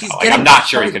at 5-0. I'm not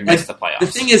sure he could miss the playoffs. The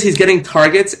thing is, he's getting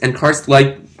targets, and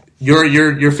Carson,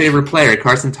 your favorite player,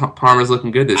 Carson Palmer's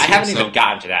looking good this year. I haven't even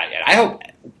gotten to that yet. I hope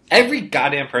every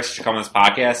goddamn person should come on this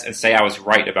podcast and say I was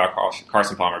right about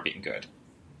Carson Palmer being good.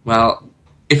 Well,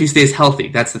 if he stays healthy,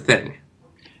 that's the thing,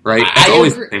 right? That's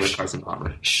always the thing with Carson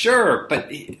Palmer. Sure, but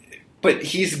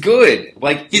he's good.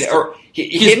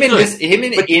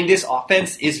 In this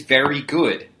offense is very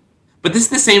good. But this is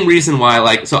the same reason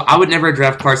why, so I would never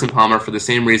draft Carson Palmer for the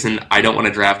same reason I don't want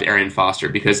to draft Arian Foster,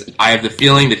 because I have the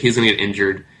feeling that he's going to get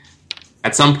injured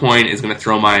at some point, is going to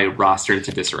throw my roster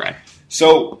into disarray.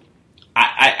 So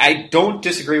I don't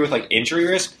disagree with injury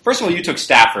risk. First of all, you took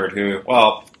Stafford, who,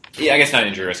 I guess not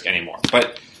injury risk anymore,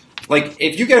 but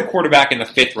if you get a quarterback in the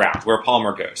 5th round where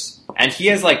Palmer goes, and he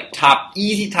has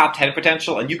easy top 10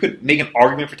 potential, and you could make an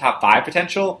argument for top 5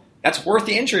 potential, that's worth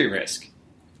the injury risk.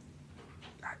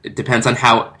 It depends on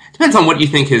what you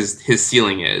think his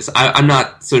ceiling is. I'm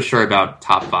not so sure about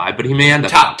top 5, but he may end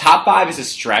up top 5 is a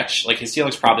stretch. His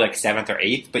ceiling's probably 7th or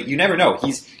 8th, but you never know.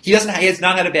 He has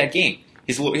not had a bad game.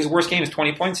 His worst game is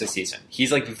 20 points this season.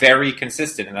 He's very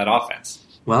consistent in that offense.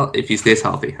 Well, if he stays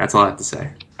healthy, that's all I have to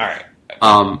say. All right.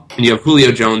 And you have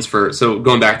Julio Jones so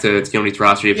going back to Yoni's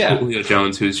roster, you have Julio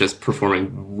Jones, who's just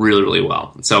performing really, really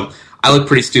well. So I look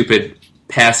pretty stupid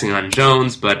passing on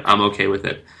Jones, but I'm okay with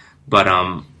it. But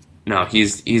no,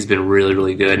 he's been really,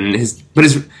 really good. And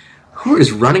who are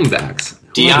his running backs?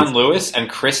 Deion Lewis and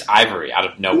Chris Ivory out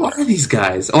of nowhere. What are these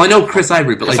guys? Oh, I know Chris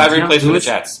Ivory, but Chris Ivory plays for the Lewis?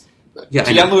 Jets. Yeah,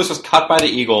 Deion Lewis was cut by the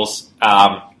Eagles,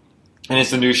 and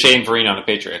it's the new Shane Vereen on the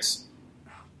Patriots.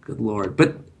 Good Lord.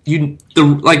 But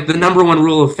the number one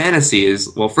rule of fantasy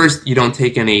is, first, you don't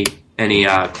take any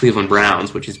Cleveland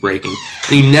Browns, which is breaking,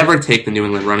 and you never take the New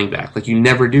England running back. You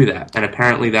never do that, and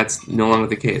apparently that's no longer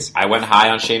the case. I went high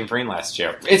on Shane Vereen last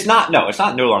year. It's not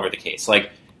no longer the case.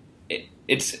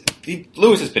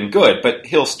 Lewis has been good, but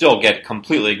he'll still get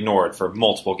completely ignored for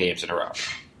multiple games in a row.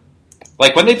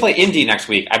 When they play Indy next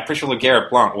week, I'm pretty sure LeGarrette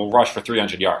Blount will rush for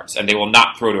 300 yards, and they will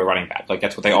not throw to a running back.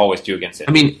 That's what they always do against him.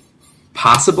 I mean,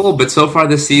 possible, but so far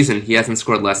this season, he hasn't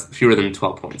scored fewer than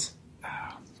 12 points.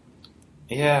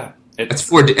 Yeah. It's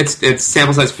 4. It's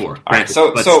sample size 4. All right,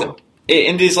 so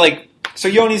Indy's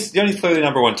Yoni's clearly the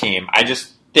number one team. I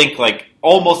just think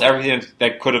almost everything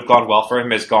that could have gone well for him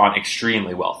has gone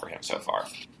extremely well for him so far.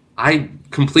 I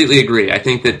completely agree. I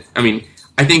think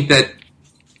that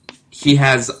he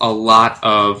has a lot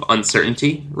of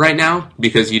uncertainty right now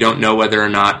because you don't know whether or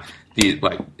not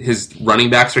his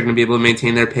running backs are going to be able to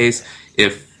maintain their pace.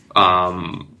 If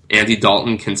Andy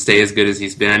Dalton can stay as good as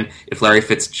he's been, if Larry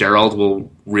Fitzgerald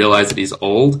will realize that he's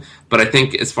old. But I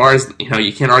think as far as,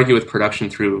 you can't argue with production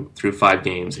through 5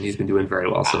 games, and he's been doing very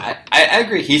well so far. I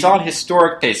agree. He's on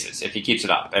historic paces if he keeps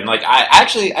it up. And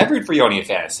I root for Yoni in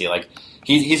fantasy.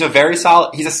 He's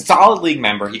a solid league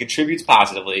member. He contributes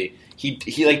positively. He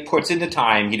puts in the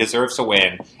time. He deserves to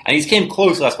win. And he's came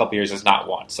close the last couple of years, has not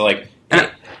won. So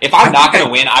if I'm not going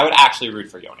to win, I would actually root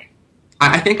for Yoni.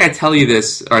 I think I tell you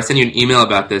this, or I send you an email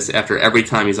about this after every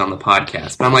time he's on the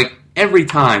podcast. But I'm every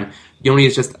time, Yoni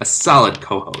is just a solid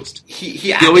co-host.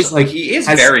 He is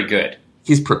very good.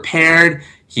 He's prepared.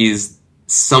 He's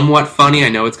somewhat funny. I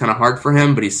know it's kind of hard for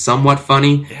him, but he's somewhat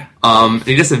funny. Yeah. And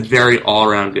he does a very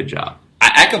all-around good job.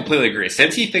 I completely agree.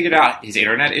 Since he figured out his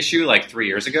internet issue 3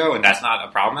 years ago, and that's not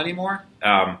a problem anymore,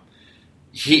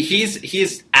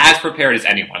 he's as prepared as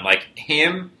anyone.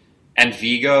 Him and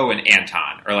Vigo and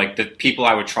Anton are the people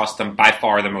I would trust them by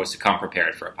far the most to come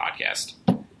prepared for a podcast.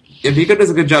 Yeah, Vigo does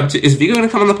a good job too. Is Vigo going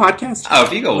to come on the podcast? Oh,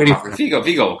 Vigo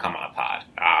will come on a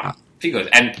pod. Vigo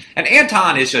and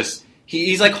Anton is just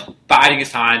he's biding his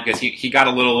time because he got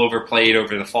a little overplayed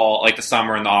over the fall, the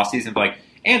summer and the off season. But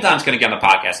Anton's going to get on the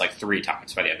podcast 3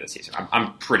 times by the end of the season.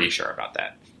 I'm pretty sure about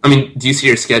that. I mean, do you see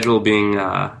your schedule being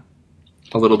a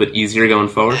little bit easier going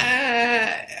forward?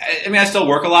 I still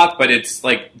work a lot, but it's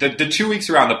the 2 weeks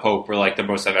around the Pope were the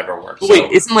most I've ever worked.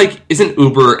 Wait, isn't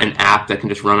Uber an app that can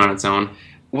just run on its own?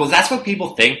 Well, that's what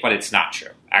people think, but it's not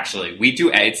true. Actually,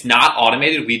 it's not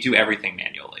automated. We do everything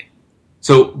manually.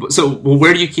 So,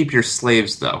 where do you keep your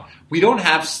slaves though? We don't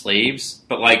have slaves,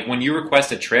 but when you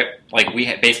request a trip, we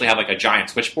basically have a giant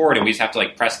switchboard, and we just have to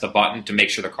press the button to make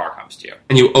sure the car comes to you.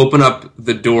 And you open up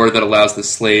the door that allows the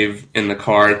slave in the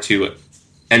car to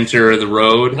enter the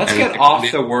road. Let's get off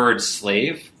the word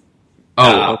slave.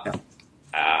 Oh, okay.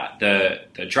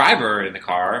 The driver in the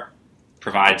car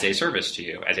provides a service to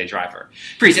you as a driver.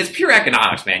 Priest, it's pure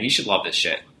economics, man. You should love this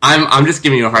shit. I'm just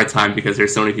giving you a hard time because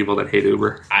there's so many people that hate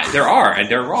Uber. There are, and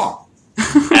they're wrong.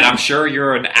 And I'm sure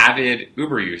you're an avid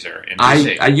Uber user.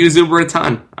 I use Uber a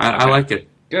ton. I like it.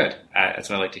 Good. That's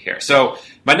what I like to hear. So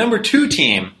my number 2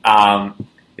 team,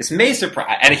 this may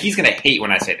surprise, and he's going to hate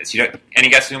when I say this. Any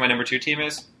guess who my number 2 team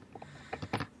is?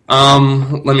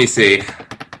 Let me see.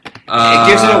 It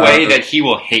gives it away that he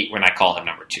will hate when I call him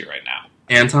number 2 right now.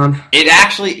 Anton? It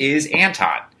actually is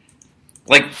Anton.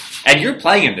 And you're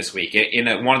playing him this week in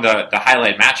one of the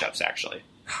highlight matchups, actually.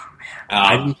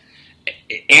 Oh, man.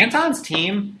 Anton's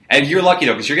team, and you're lucky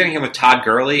though because you're getting him with Todd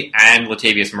Gurley and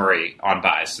Latavius Murray on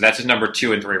buys. So that's his number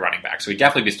 2 and 3 running back. So he'd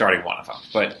definitely be starting one of them.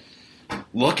 But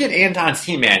look at Anton's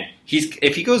team, man.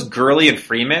 If he goes Gurley and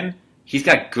Freeman, he's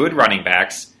got good running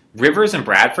backs. Rivers and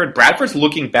Bradford. Bradford's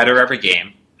looking better every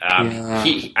game.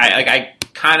 I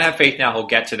kind of have faith now he'll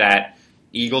get to that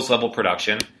Eagles level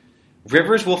production.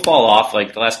 Rivers will fall off.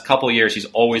 Like the last couple of years, he's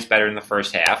always better in the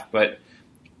first half.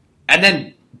 And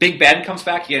then Big Ben comes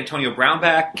back. You get Antonio Brown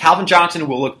back. Calvin Johnson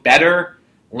will look better.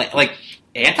 Like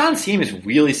Anton's team is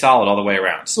really solid all the way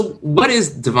around. So what is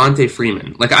Devontae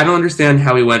Freeman? Like I don't understand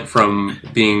how he went from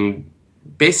being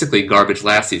basically garbage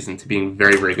last season to being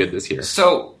very, very good this year.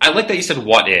 So I like that you said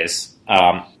what is.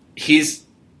 He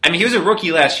was a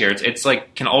rookie last year. It's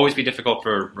like can always be difficult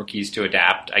for rookies to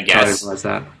adapt, I guess. I realize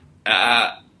that.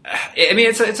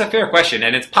 It's a fair question,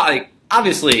 and it's probably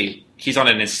obviously he's on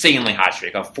an insanely hot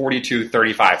streak of 42,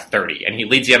 35, 30, and he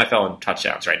leads the NFL in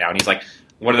touchdowns right now, and he's like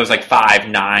one of those like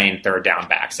 5-9 third down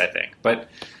backs, I think. But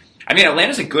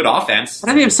Atlanta's a good offense. How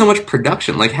do they have so much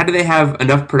production? Like, how do they have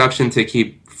enough production to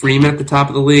keep Freeman at the top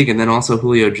of the league and then also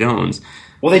Julio Jones?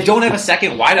 Well, they don't have a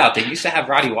second wideout. They used to have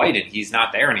Roddy White, and he's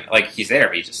not there anymore. Like, he's there,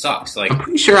 but he just sucks. Like, I'm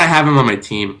pretty sure I have him on my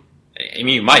team.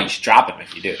 You might. You should drop him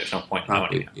if you do. There's no point in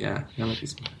knowing him. Yeah, that might be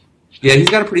smart. Yeah, he's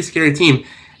got a pretty scary team.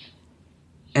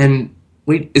 And,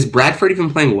 wait, is Bradford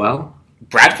even playing well?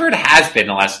 Bradford has been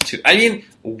the last 2.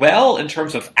 Well, in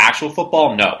terms of actual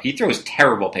football, no. He throws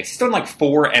terrible picks. He's thrown like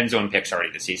 4 end zone picks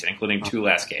already this season, including 2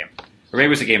 last game. Or maybe it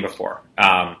was the game before.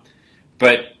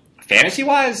 But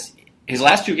fantasy-wise, his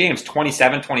last 2 games,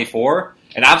 27, 24,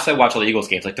 and obviously I watch all the Eagles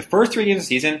games. Like the first 3 games of the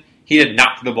season, he did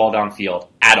not throw the ball downfield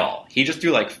at all. He just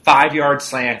threw like 5-yard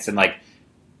slants and like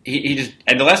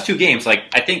and the last 2 games, like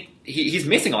I think he's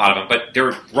missing a lot of them, but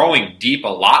they're throwing deep a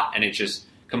lot, and it just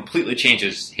completely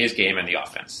changes his game and the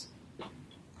offense.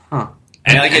 Huh.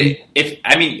 And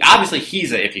obviously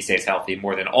he's if he stays healthy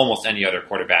more than almost any other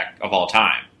quarterback of all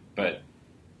time. But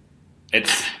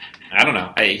I don't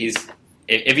know.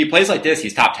 If he plays like this,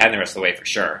 he's top 10 the rest of the way for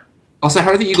sure. Also,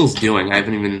 how are the Eagles doing? I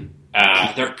haven't even...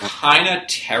 They're kind of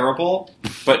terrible,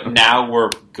 but now we're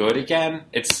good again.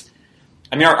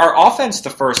 Our offense the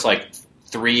first,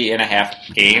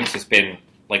 3.5 games has been,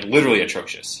 literally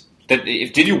atrocious.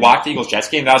 Did you watch the Eagles-Jets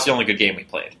game? That was the only good game we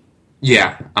played.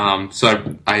 Yeah,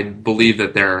 so I believe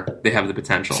that they have the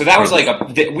potential. So that was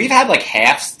we've had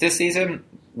halves this season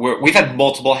where we've had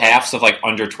multiple halves of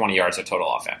under 20 yards of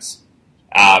total offense.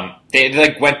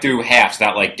 They went through halves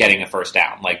without getting a first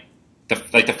down,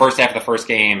 the first half of the first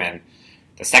game and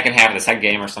the second half of the second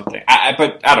game or something.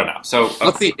 But I don't know. So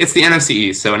it's the NFC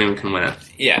East, so anyone can win it.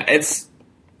 Yeah, it's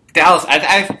Dallas.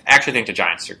 I actually think the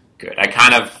Giants are good. I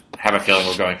kind of have a feeling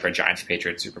we're going for a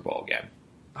Giants-Patriots Super Bowl again.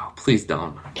 Oh, please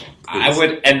don't. Please.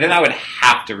 I would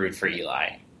have to root for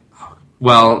Eli.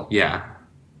 Well, yeah.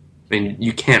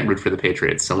 You can't root for the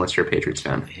Patriots unless you're a Patriots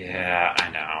fan. Yeah, I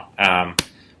know.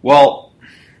 Well,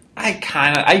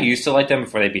 I used to like them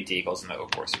before they beat the Eagles in the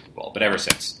 2004 Super Bowl, but ever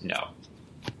since, no.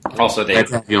 Also, they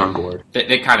have you on board.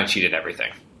 They kind of cheated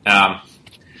everything.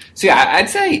 So yeah, I'd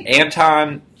say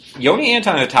Yoni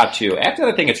Anton in the top 2. After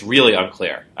that, I think it's really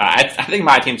unclear. I think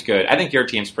my team's good. I think your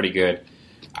team's pretty good.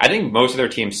 I think most of their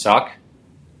teams suck.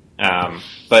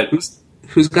 But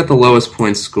who's got the lowest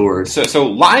points scored? So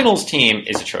Lionel's team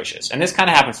is atrocious, and this kind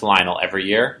of happens to Lionel every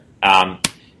year.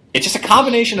 It's just a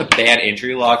combination of bad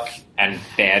injury luck and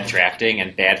bad drafting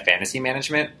and bad fantasy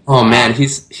management. Oh man,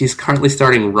 he's currently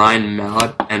starting Ryan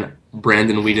Mallett and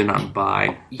Brandon Whedon on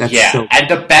bye. And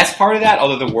the best part of that,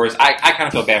 although the worst, I kind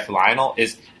of feel bad for Lionel,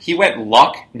 is he went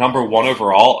Luck number 1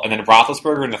 overall and then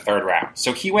Roethlisberger in the 3rd round.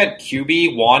 So he went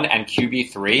QB 1 and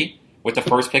QB 3 with the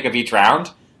first pick of each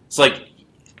round. It's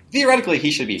theoretically he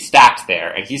should be stacked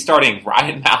there, and he's starting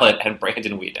Ryan Mallett and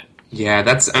Brandon Whedon. Yeah,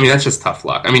 that's just tough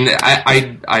luck.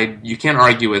 You can't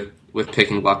argue with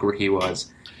picking Luck where he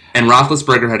was. And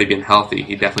Roethlisberger, had he been healthy,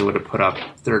 he definitely would have put up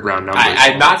 3rd round numbers.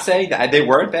 I'm not saying that they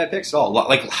weren't bad picks at all.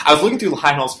 I was looking through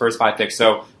Lionel's first 5 picks.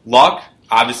 So Luck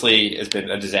obviously has been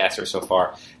a disaster so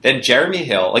far. Then Jeremy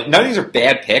Hill, none of these are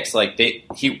bad picks.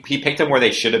 He picked them where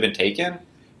they should have been taken.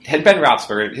 Then Ben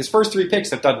Roethlisberger, his first 3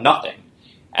 picks have done nothing.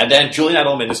 And then Julian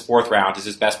Edelman, his 4th round, is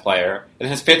his best player. And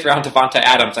his 5th round, Devonta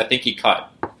Adams, I think he cut.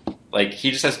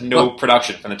 He just has no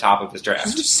production from the top of his draft.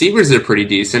 His receivers are pretty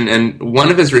decent, and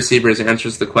one of his receivers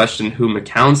answers the question who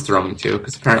McCown's throwing to,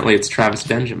 because apparently it's Travis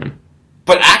Benjamin.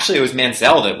 But actually, it was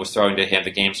Manziel that was throwing to him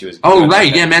the games he was... Oh,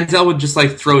 right, yeah, Manziel would just,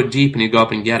 throw it deep, and he'd go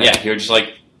up and get it. Yeah, he would just,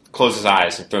 close his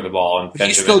eyes and throw the ball. And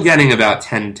he's still getting about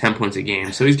 10 points a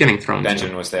game, so he's getting thrown.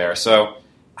 Benjamin was there, so...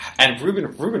 And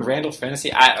Ruben Randall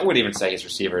fantasy, I wouldn't even say his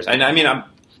receivers.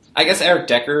 I guess Eric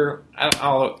Decker, I don't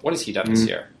know, what has he done this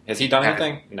year? Has he done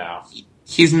anything? No.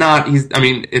 He's not.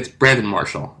 It's Brandon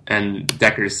Marshall, and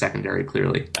Decker's secondary,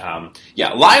 clearly.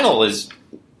 Lionel is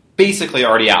basically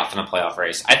already out from the playoff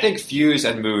race. I think Fuse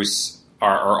and Moose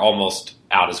are almost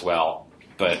out as well.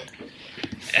 But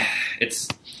it's,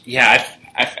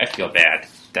 I feel bad.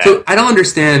 So I don't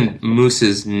understand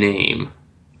Moose's name.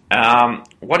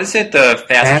 What is it? The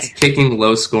fast kicking,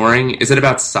 low scoring. Is it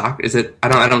about soccer? Is it?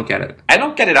 I don't get it. I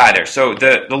don't get it either. So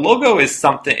the logo is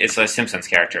something. It's a Simpsons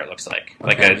character. It looks like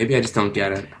maybe I just don't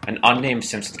get it. An unnamed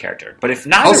Simpsons character. But if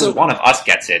neither one of us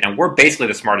gets it, and we're basically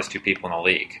the smartest two people in the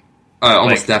league,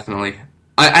 almost definitely.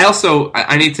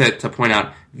 I need to point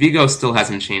out Vigo still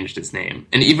hasn't changed his name,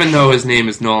 and even though his name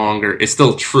is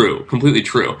still true, completely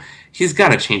true, he's got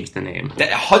to change the name.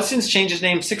 Hudson's changed his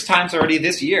name 6 times already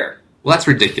this year. Well, that's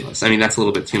ridiculous. I mean, that's a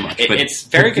little bit too much. But it's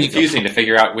very confusing to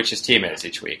figure out which his team is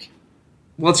each week.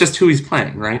 Well, it's just who he's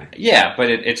playing, right? Yeah, but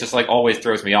it just like always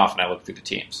throws me off when I look through the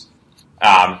teams.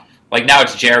 Like now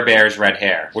it's Jer Bear's Red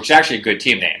Hair, which is actually a good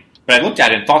team name. But I looked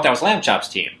at it and thought that was Lamb Chop's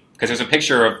team because there's a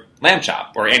picture of Lamb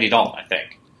Chop or Andy Dalton, I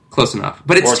think. Close enough.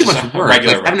 But it's too much work. Like,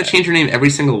 having to change your name every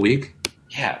single week.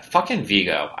 Yeah, fucking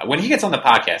Vigo. When he gets on the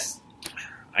podcast,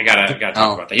 I gotta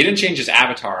talk about that. He didn't change his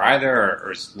avatar either or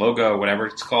his logo, whatever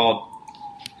it's called.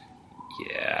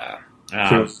 Yeah.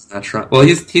 That's right. Well,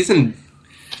 he's in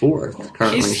 4th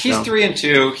currently. He's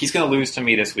 3-2. He's going to lose to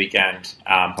me this weekend,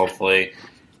 hopefully.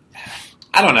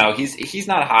 I don't know. He's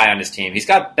not high on his team. He's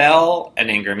got Bell and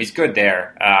Ingram. He's good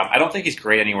there. I don't think he's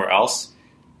great anywhere else.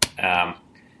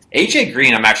 AJ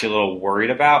Green, I'm actually a little worried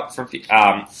about. Or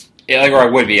I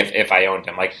would be if I owned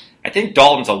him. Like, I think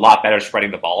Dalton's a lot better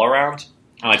spreading the ball around.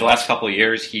 Like the last couple of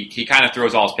years, he kind of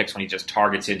throws all his picks when he just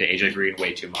targets into AJ Green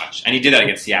way too much, and he did that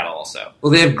against Seattle also.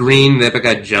 Well, they have Green, they've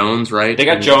got Jones, right? They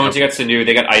got Jones, they got Sanu,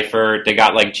 they got Eifert, they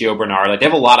got like Gio Bernard. Like they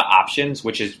have a lot of options,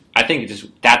 which is I think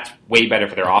that's way better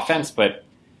for their offense. But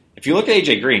if you look at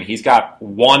AJ Green, he's got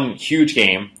one huge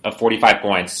game of 45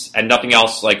 points and nothing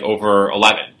else like over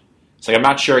 11. So I'm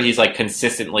not sure he's like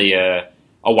consistently a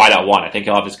wideout one. I think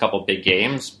he'll have his couple big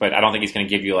games, but I don't think he's going to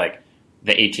give you like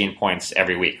the 18 points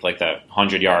every week, like the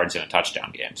 100 yards and a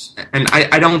touchdown games. And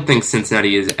I don't think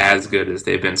Cincinnati is as good as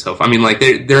they've been so far. I mean, like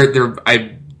they're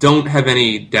I don't have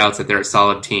any doubts that they're a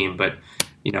solid team, but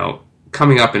you know,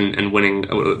 coming up and winning,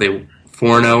 they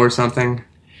 4-0 or something.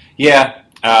 Yeah,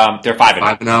 they're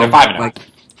 5-0. They're 5-0. Like,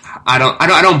 I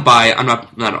don't buy. I'm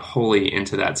not wholly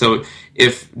into that. So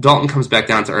if Dalton comes back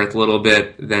down to earth a little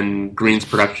bit, then Green's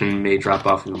production may drop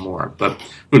off even more. But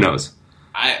who knows?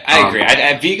 I agree.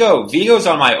 Vigo's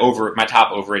on my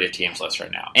top overrated teams list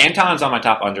right now. Anton's on my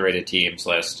top underrated teams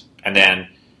list, and then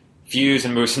Fuse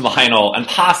and Moose and Lionel and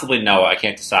possibly Noah. I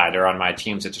can't decide. Are on my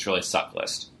teams that just really suck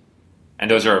list, and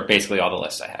those are basically all the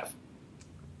lists I have.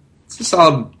 It's a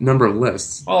solid number of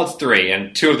lists. Well, it's 3,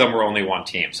 and 2 of them were only one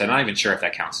team, so I'm not even sure if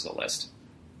that counts as a list.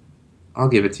 I'll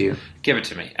give it to you. Give it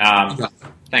to me.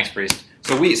 Thanks, Priest.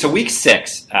 So week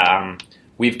 6,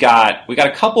 we've got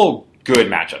a couple good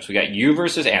matchups. We got you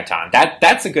versus Anton.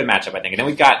 That's a good matchup, I think. And then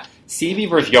we've got CB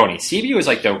versus Yoni. CB was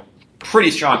like the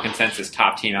pretty strong consensus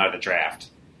top team out of the draft.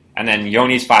 And then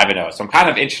Yoni's 5-0. So I'm kind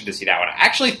of interested to see that one. I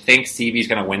actually think CB's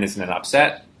going to win this in an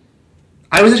upset.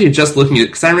 I was actually just looking at it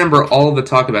because I remember all of the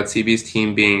talk about CB's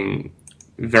team being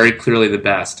very clearly the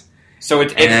best. So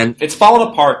it's fallen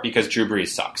apart because Drew Brees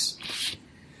sucks.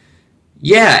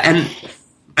 Yeah, and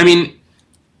I mean,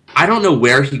 I don't know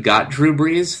where he got Drew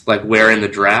Brees, like where in the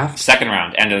draft. Second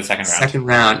round, end of the second round. Second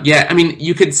round, yeah. I mean,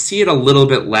 you could see it a little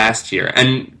bit last year,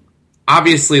 and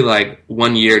obviously, like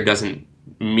 1 year doesn't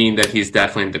mean that he's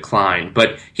definitely in decline,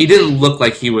 but he didn't look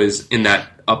like he was in that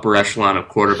upper echelon of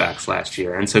quarterbacks last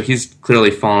year, and so he's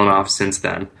clearly fallen off since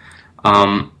then.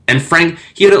 And Frank,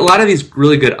 he had a lot of these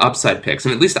really good upside picks,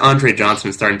 and at least Andre Johnson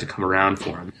is starting to come around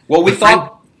for him. Well, we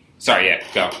thought... Sorry, yeah,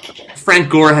 go. Frank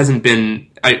Gore hasn't been...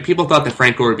 people thought that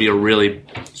Frank Gore would be a really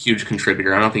huge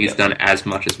contributor. I don't think he's done as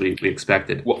much as we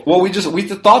expected. Well, we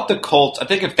thought the Colts... I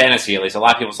think in fantasy, at least, a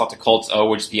lot of people thought the Colts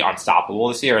would just be unstoppable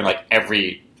this year, and like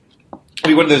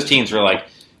one of those teams where like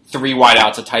 3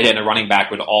 wideouts, a tight end, and a running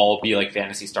back would all be like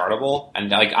fantasy startable,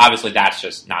 and like obviously that's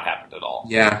just not happened at all.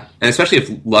 Yeah, and especially if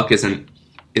Luck isn't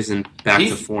back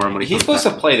to form when he's supposed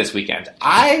to play this weekend.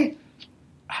 I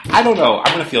don't know.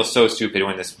 I'm going to feel so stupid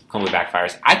when this completely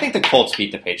backfires. I think the Colts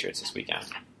beat the Patriots this weekend.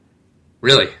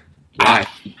 Really? Why?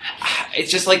 It's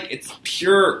just like it's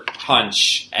pure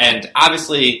hunch, and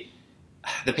obviously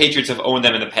the Patriots have owned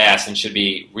them in the past and should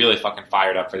be really fucking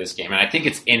fired up for this game. And I think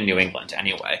it's in New England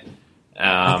anyway.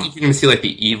 I think you're going to see like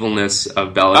the evilness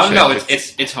of Belichick. Oh no,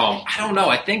 it's home. I don't know.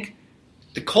 I think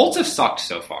the Colts have sucked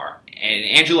so far, and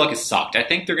Andrew Luck has sucked. I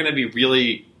think they're going to be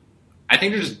really. I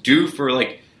think they're just due for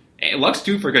Luck's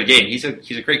due for a good game. He's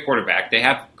a great quarterback. They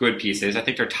have good pieces. I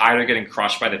think they're tired of getting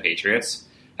crushed by the Patriots.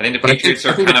 I think the Patriots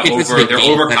are kind of over. They're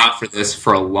overconfident for this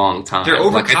for a long time. They're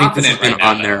overconfident. I think this has been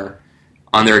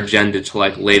on their agenda to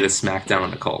lay the smackdown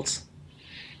on the Colts.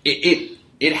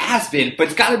 It has been, but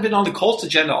it's got to have been on the Colts'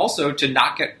 agenda also to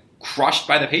not get crushed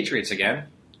by the Patriots again.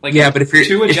 But if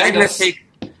you're going to take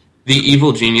the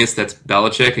evil genius that's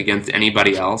Belichick against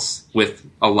anybody else with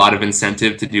a lot of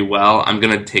incentive to do well, I'm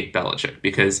going to take Belichick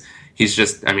because he's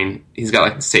just, he's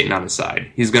got Satan on his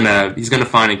side. He's going to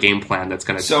find a game plan that's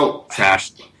going to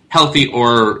trash healthy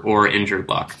or injured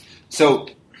Luck. So,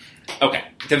 okay,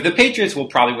 the Patriots will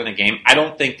probably win a game. I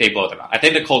don't think they blow them out. I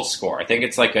think the Colts score. I think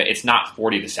it's not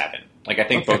 40-7. I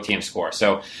think both teams score.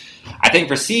 So, I think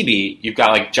for CB, you've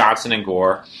got Johnson and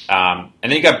Gore, and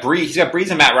then you got Breeze. He's got Breeze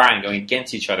and Matt Ryan going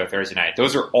against each other Thursday night.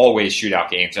 Those are always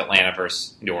shootout games. Atlanta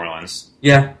versus New Orleans.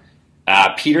 Yeah.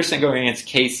 Peterson going against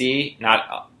KC,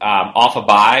 not off a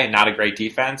bye, not a great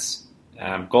defense.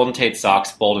 Golden Tate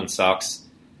sucks. Bolden sucks.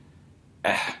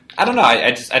 I don't know.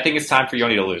 I think it's time for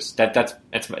Yoni to lose.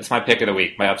 It's my pick of the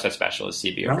week. My upset special is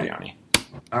CB over Yoni.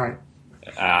 All right.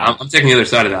 I'm taking the other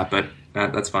side of that, but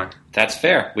that's fine. That's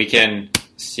fair. We can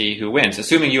see who wins,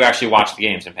 assuming you actually watch the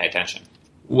games and pay attention.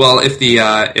 Well, if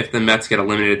the Mets get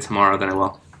eliminated tomorrow, then I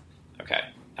will. Okay.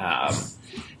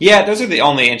 Yeah, those are the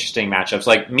only interesting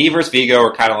matchups. Me versus Vigo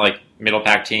are kind of middle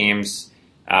pack teams.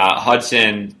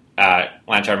 Hudson,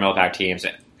 Lanchard, middle pack teams.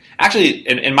 Actually,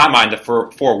 in my mind, the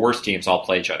four worst teams all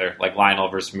play each other, Lionel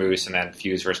versus Moose, and then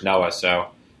Fuse versus Noah. So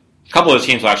a couple of those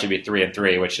teams will actually be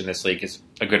 3-3, which in this league is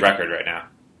a good record right now.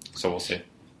 So we'll see.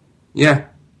 Yeah.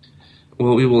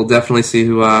 Well, we will definitely see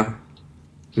who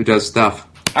does stuff.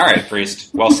 All right,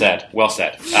 Priest. Well said. Well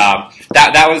said.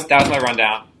 That was my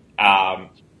rundown.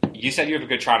 You said you have a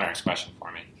good Tronarx question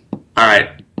for me. All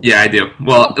right. Yeah, I do.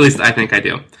 Well, at least I think I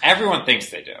do. Everyone thinks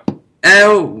they do.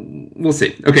 We'll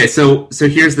see. Okay, so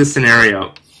here's the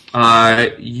scenario.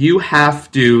 You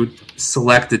have to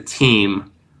select a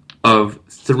team of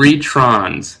 3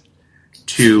 Trons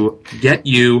to get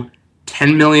you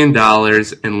 $10 million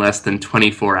in less than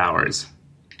 24 hours.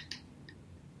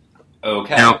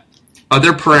 Okay. Now,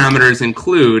 other parameters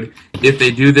include if they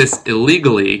do this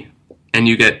illegally and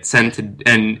you get sent to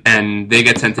and they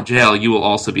get sent to jail, you will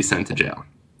also be sent to jail.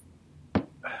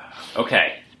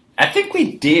 Okay. I think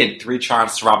we did 3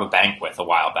 Trons to rob a bank with a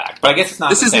while back, but I guess it's not.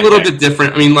 This is a little bit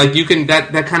different. You can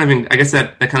that kind of I guess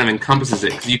that kind of encompasses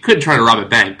it because you could try to rob a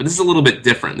bank, but this is a little bit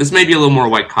different. This may be a little more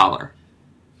white collar.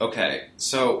 Okay,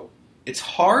 so it's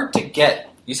hard to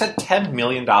get. You said $10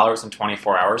 million in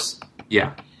 24 hours.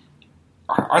 Yeah.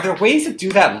 Are there ways to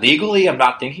do that legally? I'm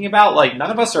not thinking about.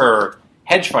 None of us are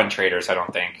hedge fund traders. I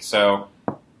don't think so.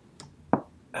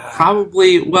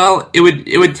 Probably. Well, it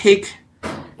would take.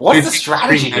 What's the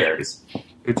strategy here? It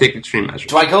would take extreme measures.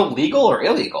 Do I go legal or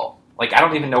illegal? I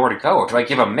don't even know where to go. Or do I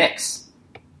give a mix?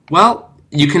 Well,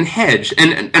 you can hedge.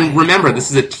 And remember,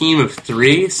 this is a team of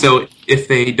 3, so if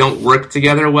they don't work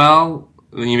together well,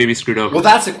 then you may be screwed over. Well,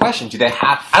 that's the question. Do they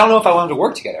have... I don't know if I want them to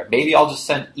work together. Maybe I'll just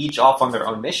send each off on their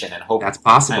own mission and hope... That's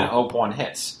possible. And hope one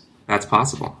hits. That's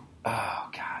possible. Oh,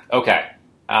 God. Okay.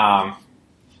 I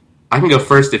can go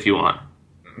first if you want.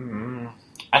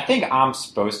 I think I'm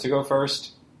supposed to go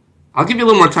first. I'll give you a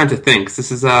little more time to think. 'Cause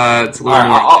this is it's a little more.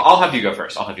 Right, I'll have you go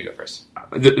first.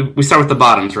 We start with the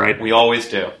bottoms, right? We always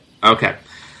do. Okay.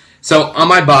 So on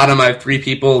my bottom, I have 3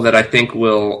 people that I think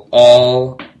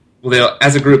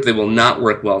as a group, they will not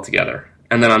work well together.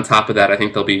 And then on top of that, I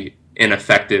think they'll be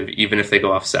ineffective even if they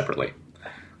go off separately.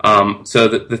 So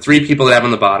the 3 people that I have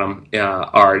on the bottom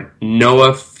are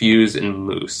Noah, Fuse, and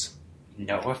Moose.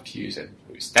 Noah, Fuse, and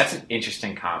Moose. That's an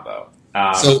interesting combo.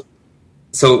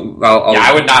 So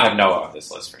I would not have Noah on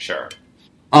this list for sure.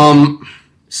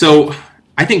 So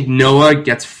I think Noah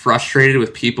gets frustrated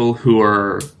with people who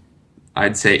are,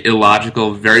 I'd say,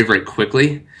 illogical very, very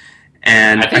quickly.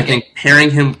 And I think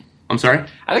pairing him... I'm sorry?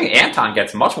 I think Anton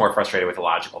gets much more frustrated with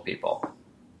illogical people.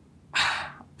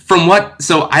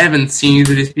 So I haven't seen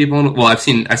either of these people. Well, I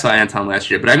saw Anton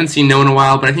last year, but I haven't seen Noah in a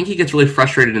while. But I think he gets really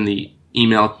frustrated in the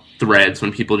email threads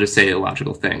when people just say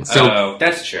illogical things. So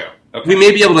that's true. Okay. We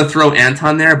may be able to throw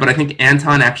Anton there, but I think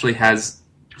Anton actually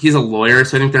he's a lawyer,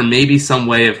 so I think there may be some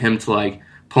way of him to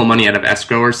pull money out of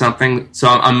escrow or something. So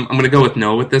I'm going to go with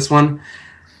Noah with this one.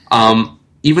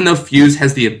 Even though Fuse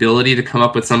has the ability to come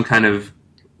up with some kind of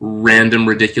random,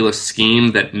 ridiculous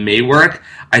scheme that may work,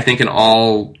 I think in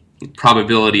all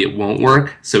probability it won't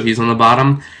work, so he's on the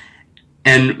bottom.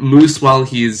 And Moose, while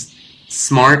he's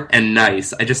smart and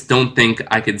nice, I just don't think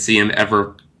I could see him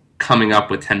ever coming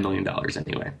up with $10 million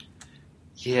anyway.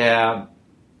 Yeah.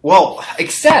 Well,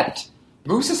 except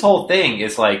Moose's whole thing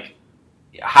is like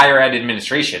higher ed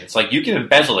administration. It's like you can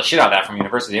embezzle the shit out of that from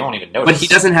university. They won't even notice. But he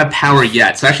doesn't have power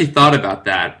yet. So I actually thought about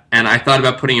that, and I thought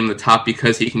about putting him in the top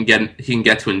because he can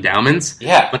get to endowments.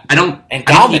 Yeah. But I don't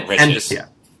endowment riches. Yeah.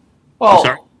 Well,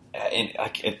 I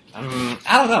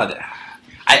don't know.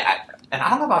 I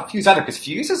don't know about Fuse either because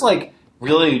Fuse is like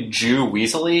really Jew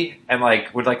weaselly and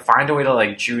like would like find a way to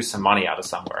like Jew some money out of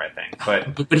somewhere. I think,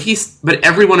 but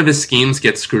every one of his schemes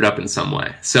gets screwed up in some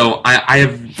way. So I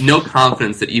have no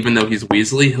confidence that even though he's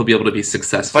weaselly, he'll be able to be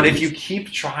successful. But if you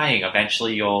keep trying,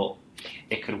 eventually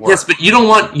it could work. Yes, but you don't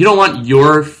want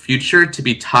your future to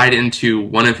be tied into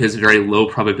one of his very low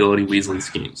probability weaselly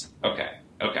schemes. Okay.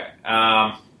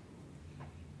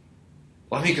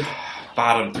 Let me go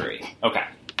bottom 3. Okay.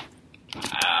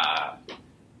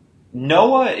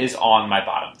 Noah is on my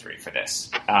bottom 3 for this.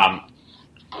 I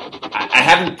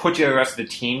haven't put together the rest of the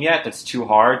team yet. That's too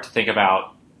hard to think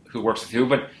about who works with who,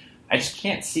 but I just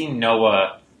can't see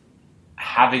Noah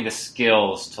having the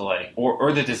skills to like,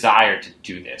 or the desire to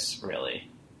do this really.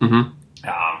 Mm-hmm.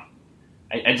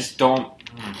 I just don't.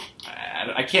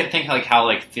 I can't think like how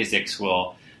like physics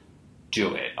will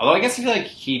do it. Although I guess I feel like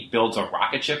he builds a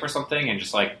rocket ship or something and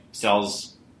just like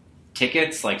sells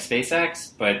tickets like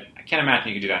SpaceX, but I can't imagine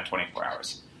you could do that in 24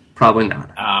 hours. Probably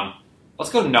not.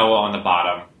 Let's go Noah on the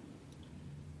bottom.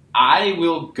 I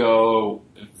will go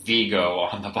Vigo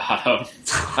on the bottom.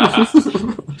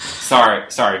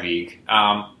 sorry, Vig.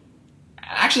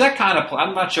 Actually, that kind of.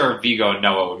 I'm not sure if Vigo and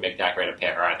Noah would make that great a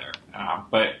pair either.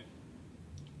 But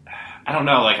I don't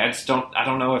know. Like, I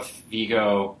don't know if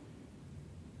Vigo.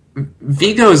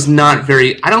 Vigo's not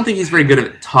very. I don't think he's very good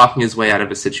at talking his way out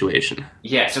of a situation.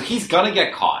 Yeah, so he's gonna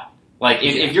get caught. Like,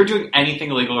 if you're doing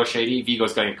anything illegal or shady,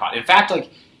 Vigo's gonna get caught. In fact,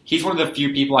 like, he's one of the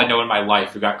few people I know in my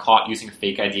life who got caught using a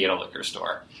fake ID at a liquor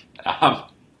store.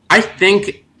 I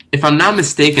think, if I'm not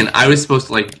mistaken, I was supposed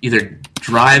to like either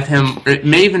drive him, or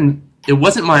it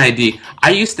wasn't my ID. I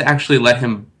used to actually let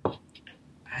him.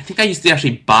 I think I used to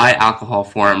actually buy alcohol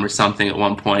for him or something at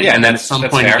one point, and then at some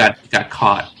point he got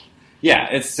caught.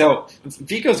 Yeah,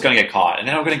 Vigo's going to get caught, and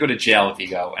then I'm going to go to jail with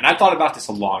Vigo. And I've thought about this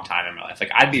a long time in my life. Like,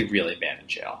 I'd be really bad in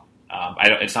jail.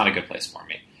 It's not a good place for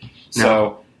me. So,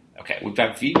 no. Okay, we've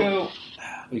got Vigo,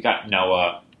 we got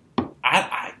Noah.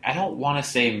 I don't want to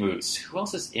say Moose. Who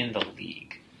else is in the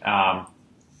league? I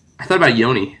thought about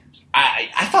Yoni.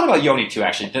 I thought about Yoni too,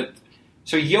 actually.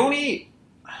 So Yoni,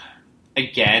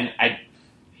 again,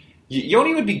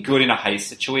 Yoni would be good in a heist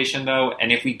situation though,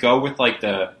 and if we go with like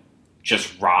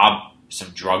just rob some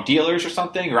drug dealers or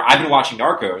something, or I've been watching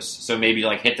Narcos, so maybe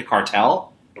like hit the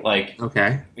cartel. Like,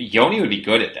 okay, Yoni would be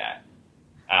good at that.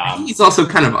 I think he's also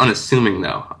kind of unassuming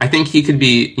though. I think he could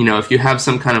be, if you have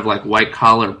some kind of like white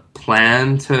collar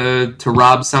plan to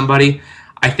rob somebody,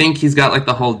 I think he's got like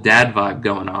the whole dad vibe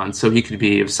going on, so he could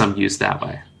be of some use that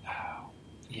way. Oh,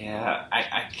 yeah,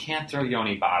 I can't throw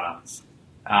Yoni bottom.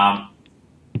 I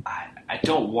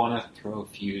don't want to throw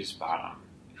Fuse bottom.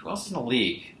 Who else in the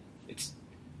league?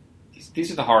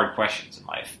 These are the hard questions in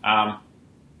life.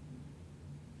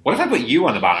 What if I put you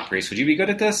on the bottom, Priest? Would you be good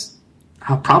at this?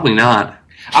 Probably not.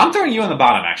 I'm throwing you on the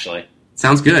bottom, actually.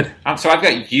 Sounds good. So I've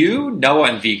got you, Noah,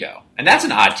 and Vigo. And that's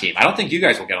an odd team. I don't think you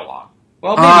guys will get along.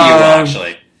 Well, maybe you will,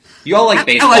 actually. You all like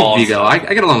baseball. I like Vigo. I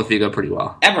get along with Vigo pretty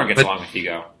well. Everyone gets along with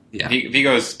Vigo. Yeah.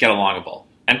 Vigo's get alongable.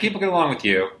 And people get along with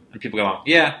you. And people get along.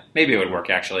 Yeah, maybe it would work,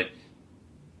 actually.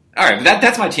 All right, but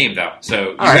that's my team, though.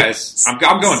 So you guys, I'm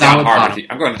going down hard with you.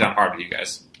 I'm going down hard with you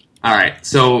guys. All right,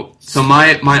 so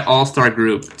my all-star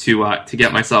group to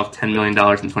get myself $10 million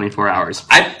in 24 hours.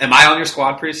 Am I on your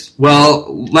squad, Priest?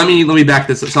 Well, let me back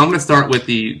this up. So I'm going to start with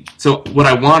So what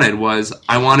I wanted was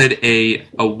a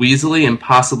Weasley and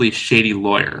possibly shady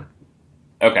lawyer.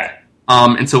 Okay.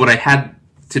 And so what I had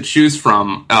to choose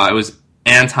from it was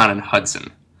Anton and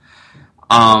Hudson.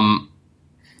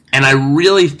 And I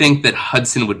really think that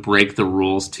Hudson would break the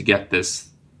rules to get this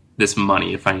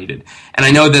money if I needed. And I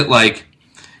know that like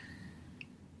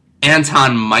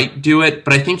Anton might do it,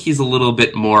 but I think he's a little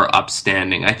bit more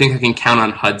upstanding. I think I can count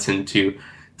on Hudson to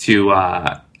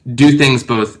do things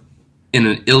both in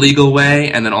an illegal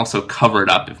way and then also cover it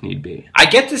up if need be. I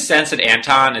get the sense that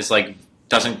Anton is like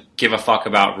doesn't give a fuck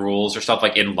about rules or stuff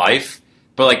like in life,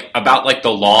 but like about like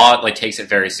the law, like takes it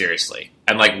very seriously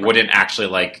and like wouldn't actually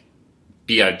like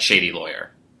be a shady lawyer.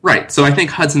 Right. So I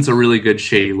think Hudson's a really good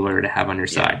shady lawyer to have on your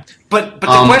side. But the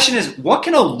question is, what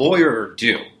can a lawyer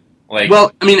do? Like,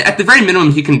 well, I mean, at the very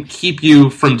minimum, he can keep you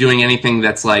from doing anything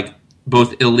that's like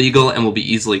both illegal and will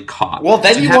be easily caught. Well,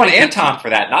 then you want Anton for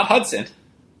that, not Hudson.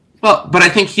 Well, but I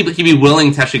think he'd be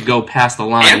willing to actually go past the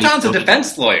line. Anton's a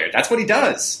defense lawyer. That's what he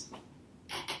does.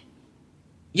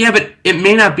 Yeah, but it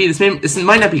may not be. This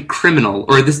might not be criminal,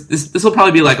 or this will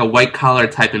probably be like a white collar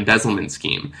type embezzlement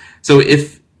scheme. So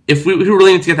if we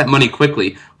really need to get that money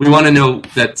quickly, we want to know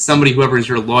that somebody, whoever is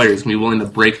your lawyer, is going to be willing to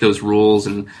break those rules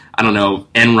and, I don't know,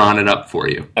 Enron it up for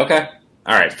you. Okay.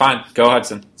 All right, fine. Go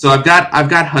Hudson. So I've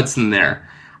got Hudson there.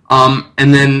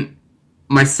 And then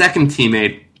my second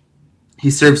teammate,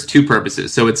 he serves two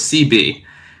purposes. So it's CB.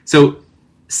 So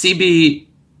CB,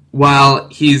 while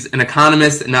he's an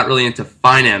economist and not really into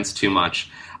finance too much,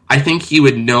 I think he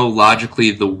would know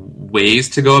logically the ways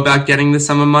to go about getting this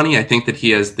sum of money. I think that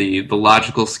he has the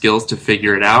logical skills to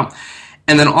figure it out.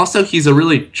 And then also he's a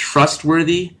really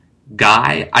trustworthy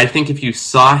guy. I think if you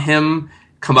saw him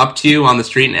come up to you on the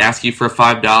street and ask you for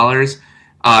 $5,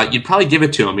 you'd probably give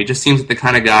it to him. He just seems like the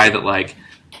kind of guy that, like,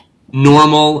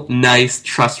 normal, nice,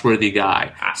 trustworthy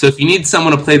guy. So if you need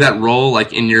someone to play that role,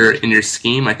 like in your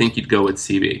scheme, I think you'd go with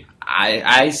CB.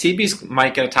 CB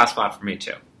might get a top spot for me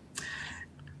too.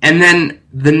 And then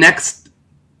the next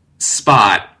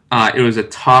spot, it was a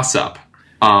toss-up.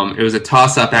 It was a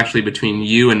toss-up actually between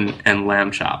you and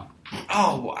Lamb Chop.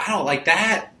 Oh, I don't like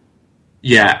that.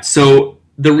 Yeah, so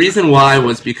the reason why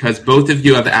was because both of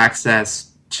you have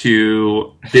access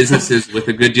to businesses with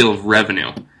a good deal of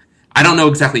revenue. I don't know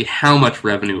exactly how much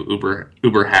revenue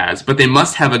Uber has, but they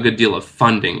must have a good deal of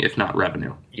funding, if not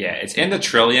revenue. Yeah, it's in the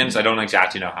trillions. I don't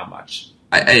exactly know how much.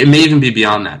 It may even be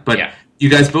beyond that, but yeah. You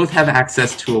guys both have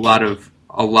access to a lot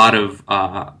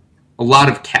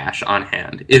of cash on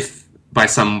hand, if by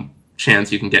some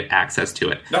chance you can get access to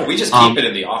it. No, we just keep it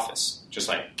in the office, just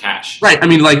like cash. Right. I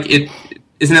mean, like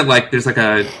isn't it like there's like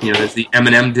there's the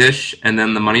M&M dish and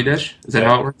then the money dish? Is that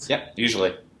how it works? Yep,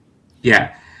 usually.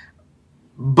 Yeah.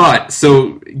 But,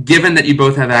 so, given that you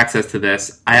both have access to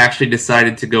this, I actually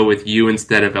decided to go with you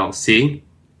instead of LC.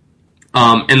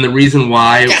 And the reason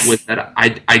why was that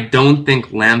I don't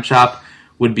think Lamb Chop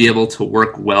would be able to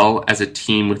work well as a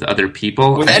team with other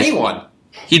people. With anyone.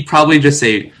 He'd probably just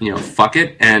say, fuck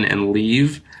it and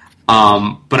leave.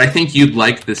 But I think you'd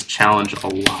like this challenge a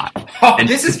lot. Oh, and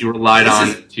you relied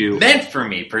on to meant for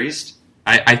me, Priest.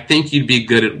 I think you'd be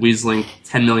good at weaseling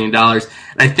 $10 million. And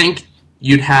I think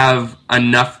you'd have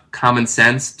enough common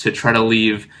sense to try to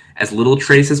leave as little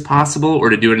trace as possible, or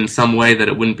to do it in some way that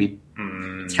it wouldn't be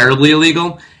terribly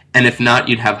illegal. And if not,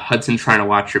 you'd have Hudson trying to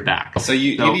watch your back. So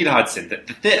you need Hudson.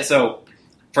 So,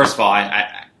 first of all,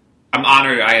 I'm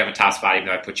honored I have a top spot, even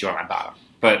though I put you on my bottom.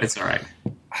 But it's all right.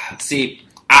 See,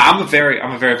 I'm a very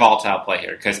volatile play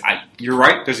here, because you're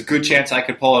right. There's a good chance I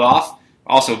could pull it off.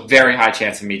 Also, very high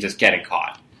chance of me just getting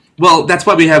caught. Well, that's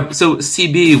why we have. So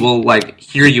CB will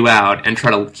hear you out and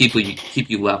try to keep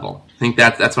you level. I think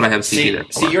that's what I have CB there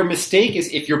for. See, your mistake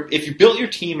is if you built your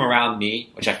team around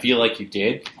me, which I feel like you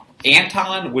did,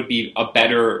 Anton would be a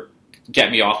better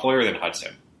get me off lawyer than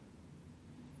Hudson.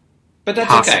 But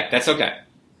that's okay. That's okay.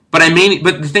 But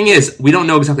but the thing is, we don't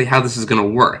know exactly how this is going to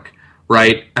work,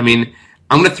 right? I mean,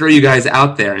 I'm going to throw you guys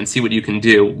out there and see what you can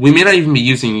do. We may not even be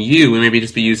using you. We may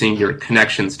just be using your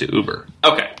connections to Uber.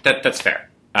 Okay, that's fair.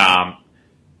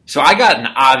 So I got an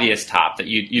obvious top that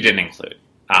you didn't include.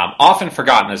 Often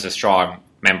forgotten as a strong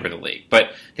member of the league.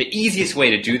 But the easiest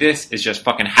way to do this is just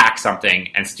fucking hack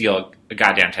something and steal a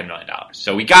goddamn $10 million.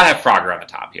 So we gotta have Frogger on the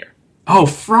top here. Oh,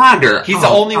 Frogger! He's the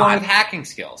only one with hacking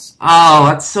skills. Oh,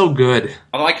 that's so good.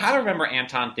 Although I kind of remember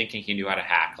Anton thinking he knew how to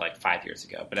hack 5 years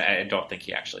ago, but I don't think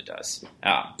he actually does.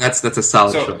 That's a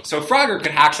solid choice. So Frogger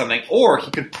could hack something, or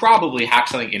he could probably hack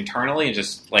something internally and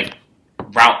just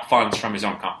route funds from his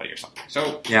own company or something.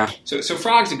 So yeah. So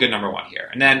Frog's a good number one here.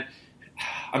 And then,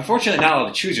 unfortunately, not allowed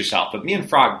to choose yourself, but me and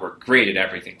Frog were great at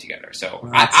everything together. So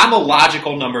I'm a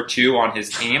logical number two on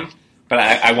his team, but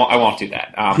I won't do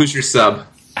that. Who's your sub?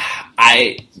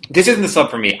 This isn't the sub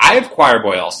for me. I have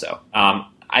Choirboy also.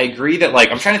 I agree that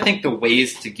I'm trying to think the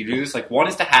ways to do this. One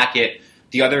is to hack it.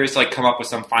 The other is come up with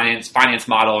some finance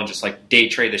model and just day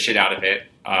trade the shit out of it.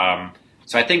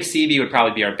 So I think CB would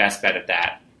probably be our best bet at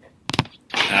that.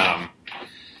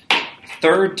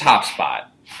 Third top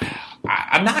spot.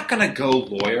 I'm not gonna go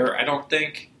lawyer. I don't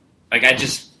think.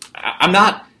 I'm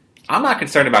not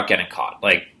concerned about getting caught.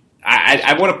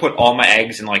 I want to put all my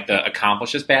eggs in the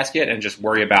accomplishments basket and just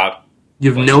worry about.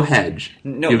 You have no hedge.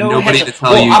 No, you have no nobody hedge. to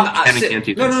tell you can't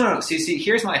do this. No. See,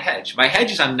 here's my hedge. My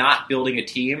hedge is I'm not building a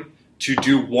team to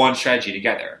do one strategy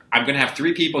together. I'm going to have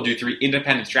 3 people do 3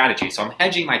 independent strategies. So I'm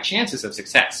hedging my chances of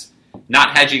success,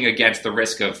 not hedging against the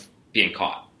risk of being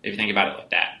caught. If you think about it like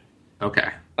that. Okay.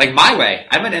 Like my way,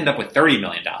 I might end up with $30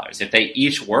 million if they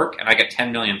each work and I get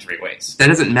 10 million 3 ways. That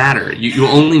doesn't matter. You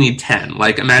only need 10.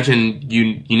 Like, imagine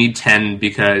you need 10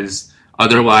 because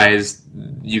otherwise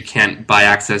you can't buy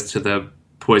access to the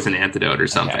poison antidote or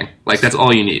something. Okay. Like, that's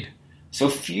all you need. So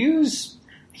Fuse,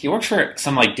 he works for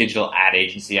some like digital ad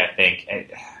agency, I think.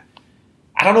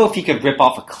 I don't know if he could rip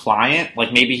off a client.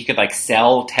 Like maybe he could like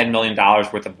sell $10 million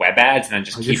worth of web ads and then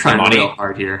just keep the money. Real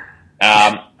hard here.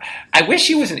 I wish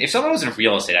he was if someone was in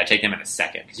real estate, I'd take him in a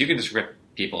second because you can just rip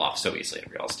people off so easily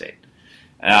in real estate.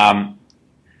 I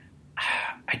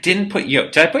didn't put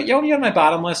Did I put Yoni on my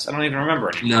bottom list? I don't even remember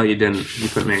anymore. No, you didn't. You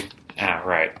put me. Ah,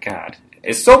 right. God.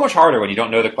 It's so much harder when you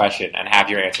don't know the question and have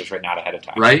your answers written out ahead of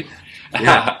time. Right?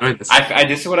 Yeah.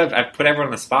 This is what I've put everyone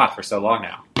on the spot for so long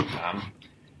now.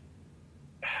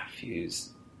 Fuse.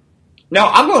 No,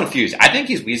 I'm going Fuse. I think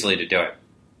he's Weasley to do it.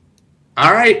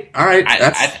 All right.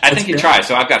 I think he tries.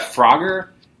 So I've got Frogger,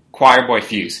 Choir Boy,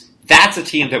 Fuse. That's a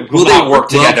team that will not work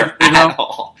together at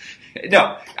all.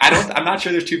 No, I'm not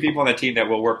sure there's two people on the team that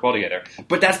will work well together.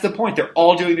 But that's the point. They're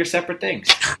all doing their separate things.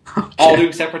 Okay. All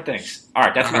doing separate things. All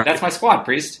right, that's my squad,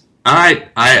 Priest. All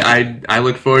right. I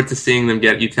look forward to seeing them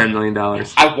get you $10 million.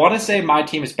 I want to say my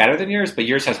team is better than yours, but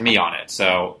yours has me on it,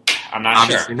 so I'm not sure.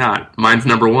 Obviously not. Mine's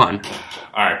number 1.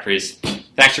 All right, Priest.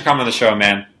 Thanks for coming on the show,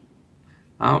 man.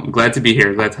 Oh, I'm glad to be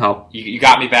here. Glad to help. You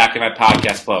got me back in my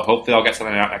podcast flow. Hopefully I'll get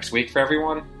something out next week for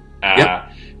everyone.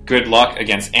 Yep. Good luck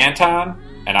against Anton,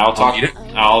 and I'll talk.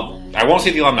 I won't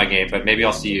see the alumni game, but maybe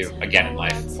I'll see you again in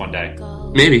life one day.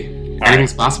 Maybe.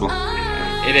 Anything's possible.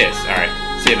 It is. All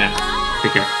right. See you, man.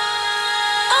 Take care.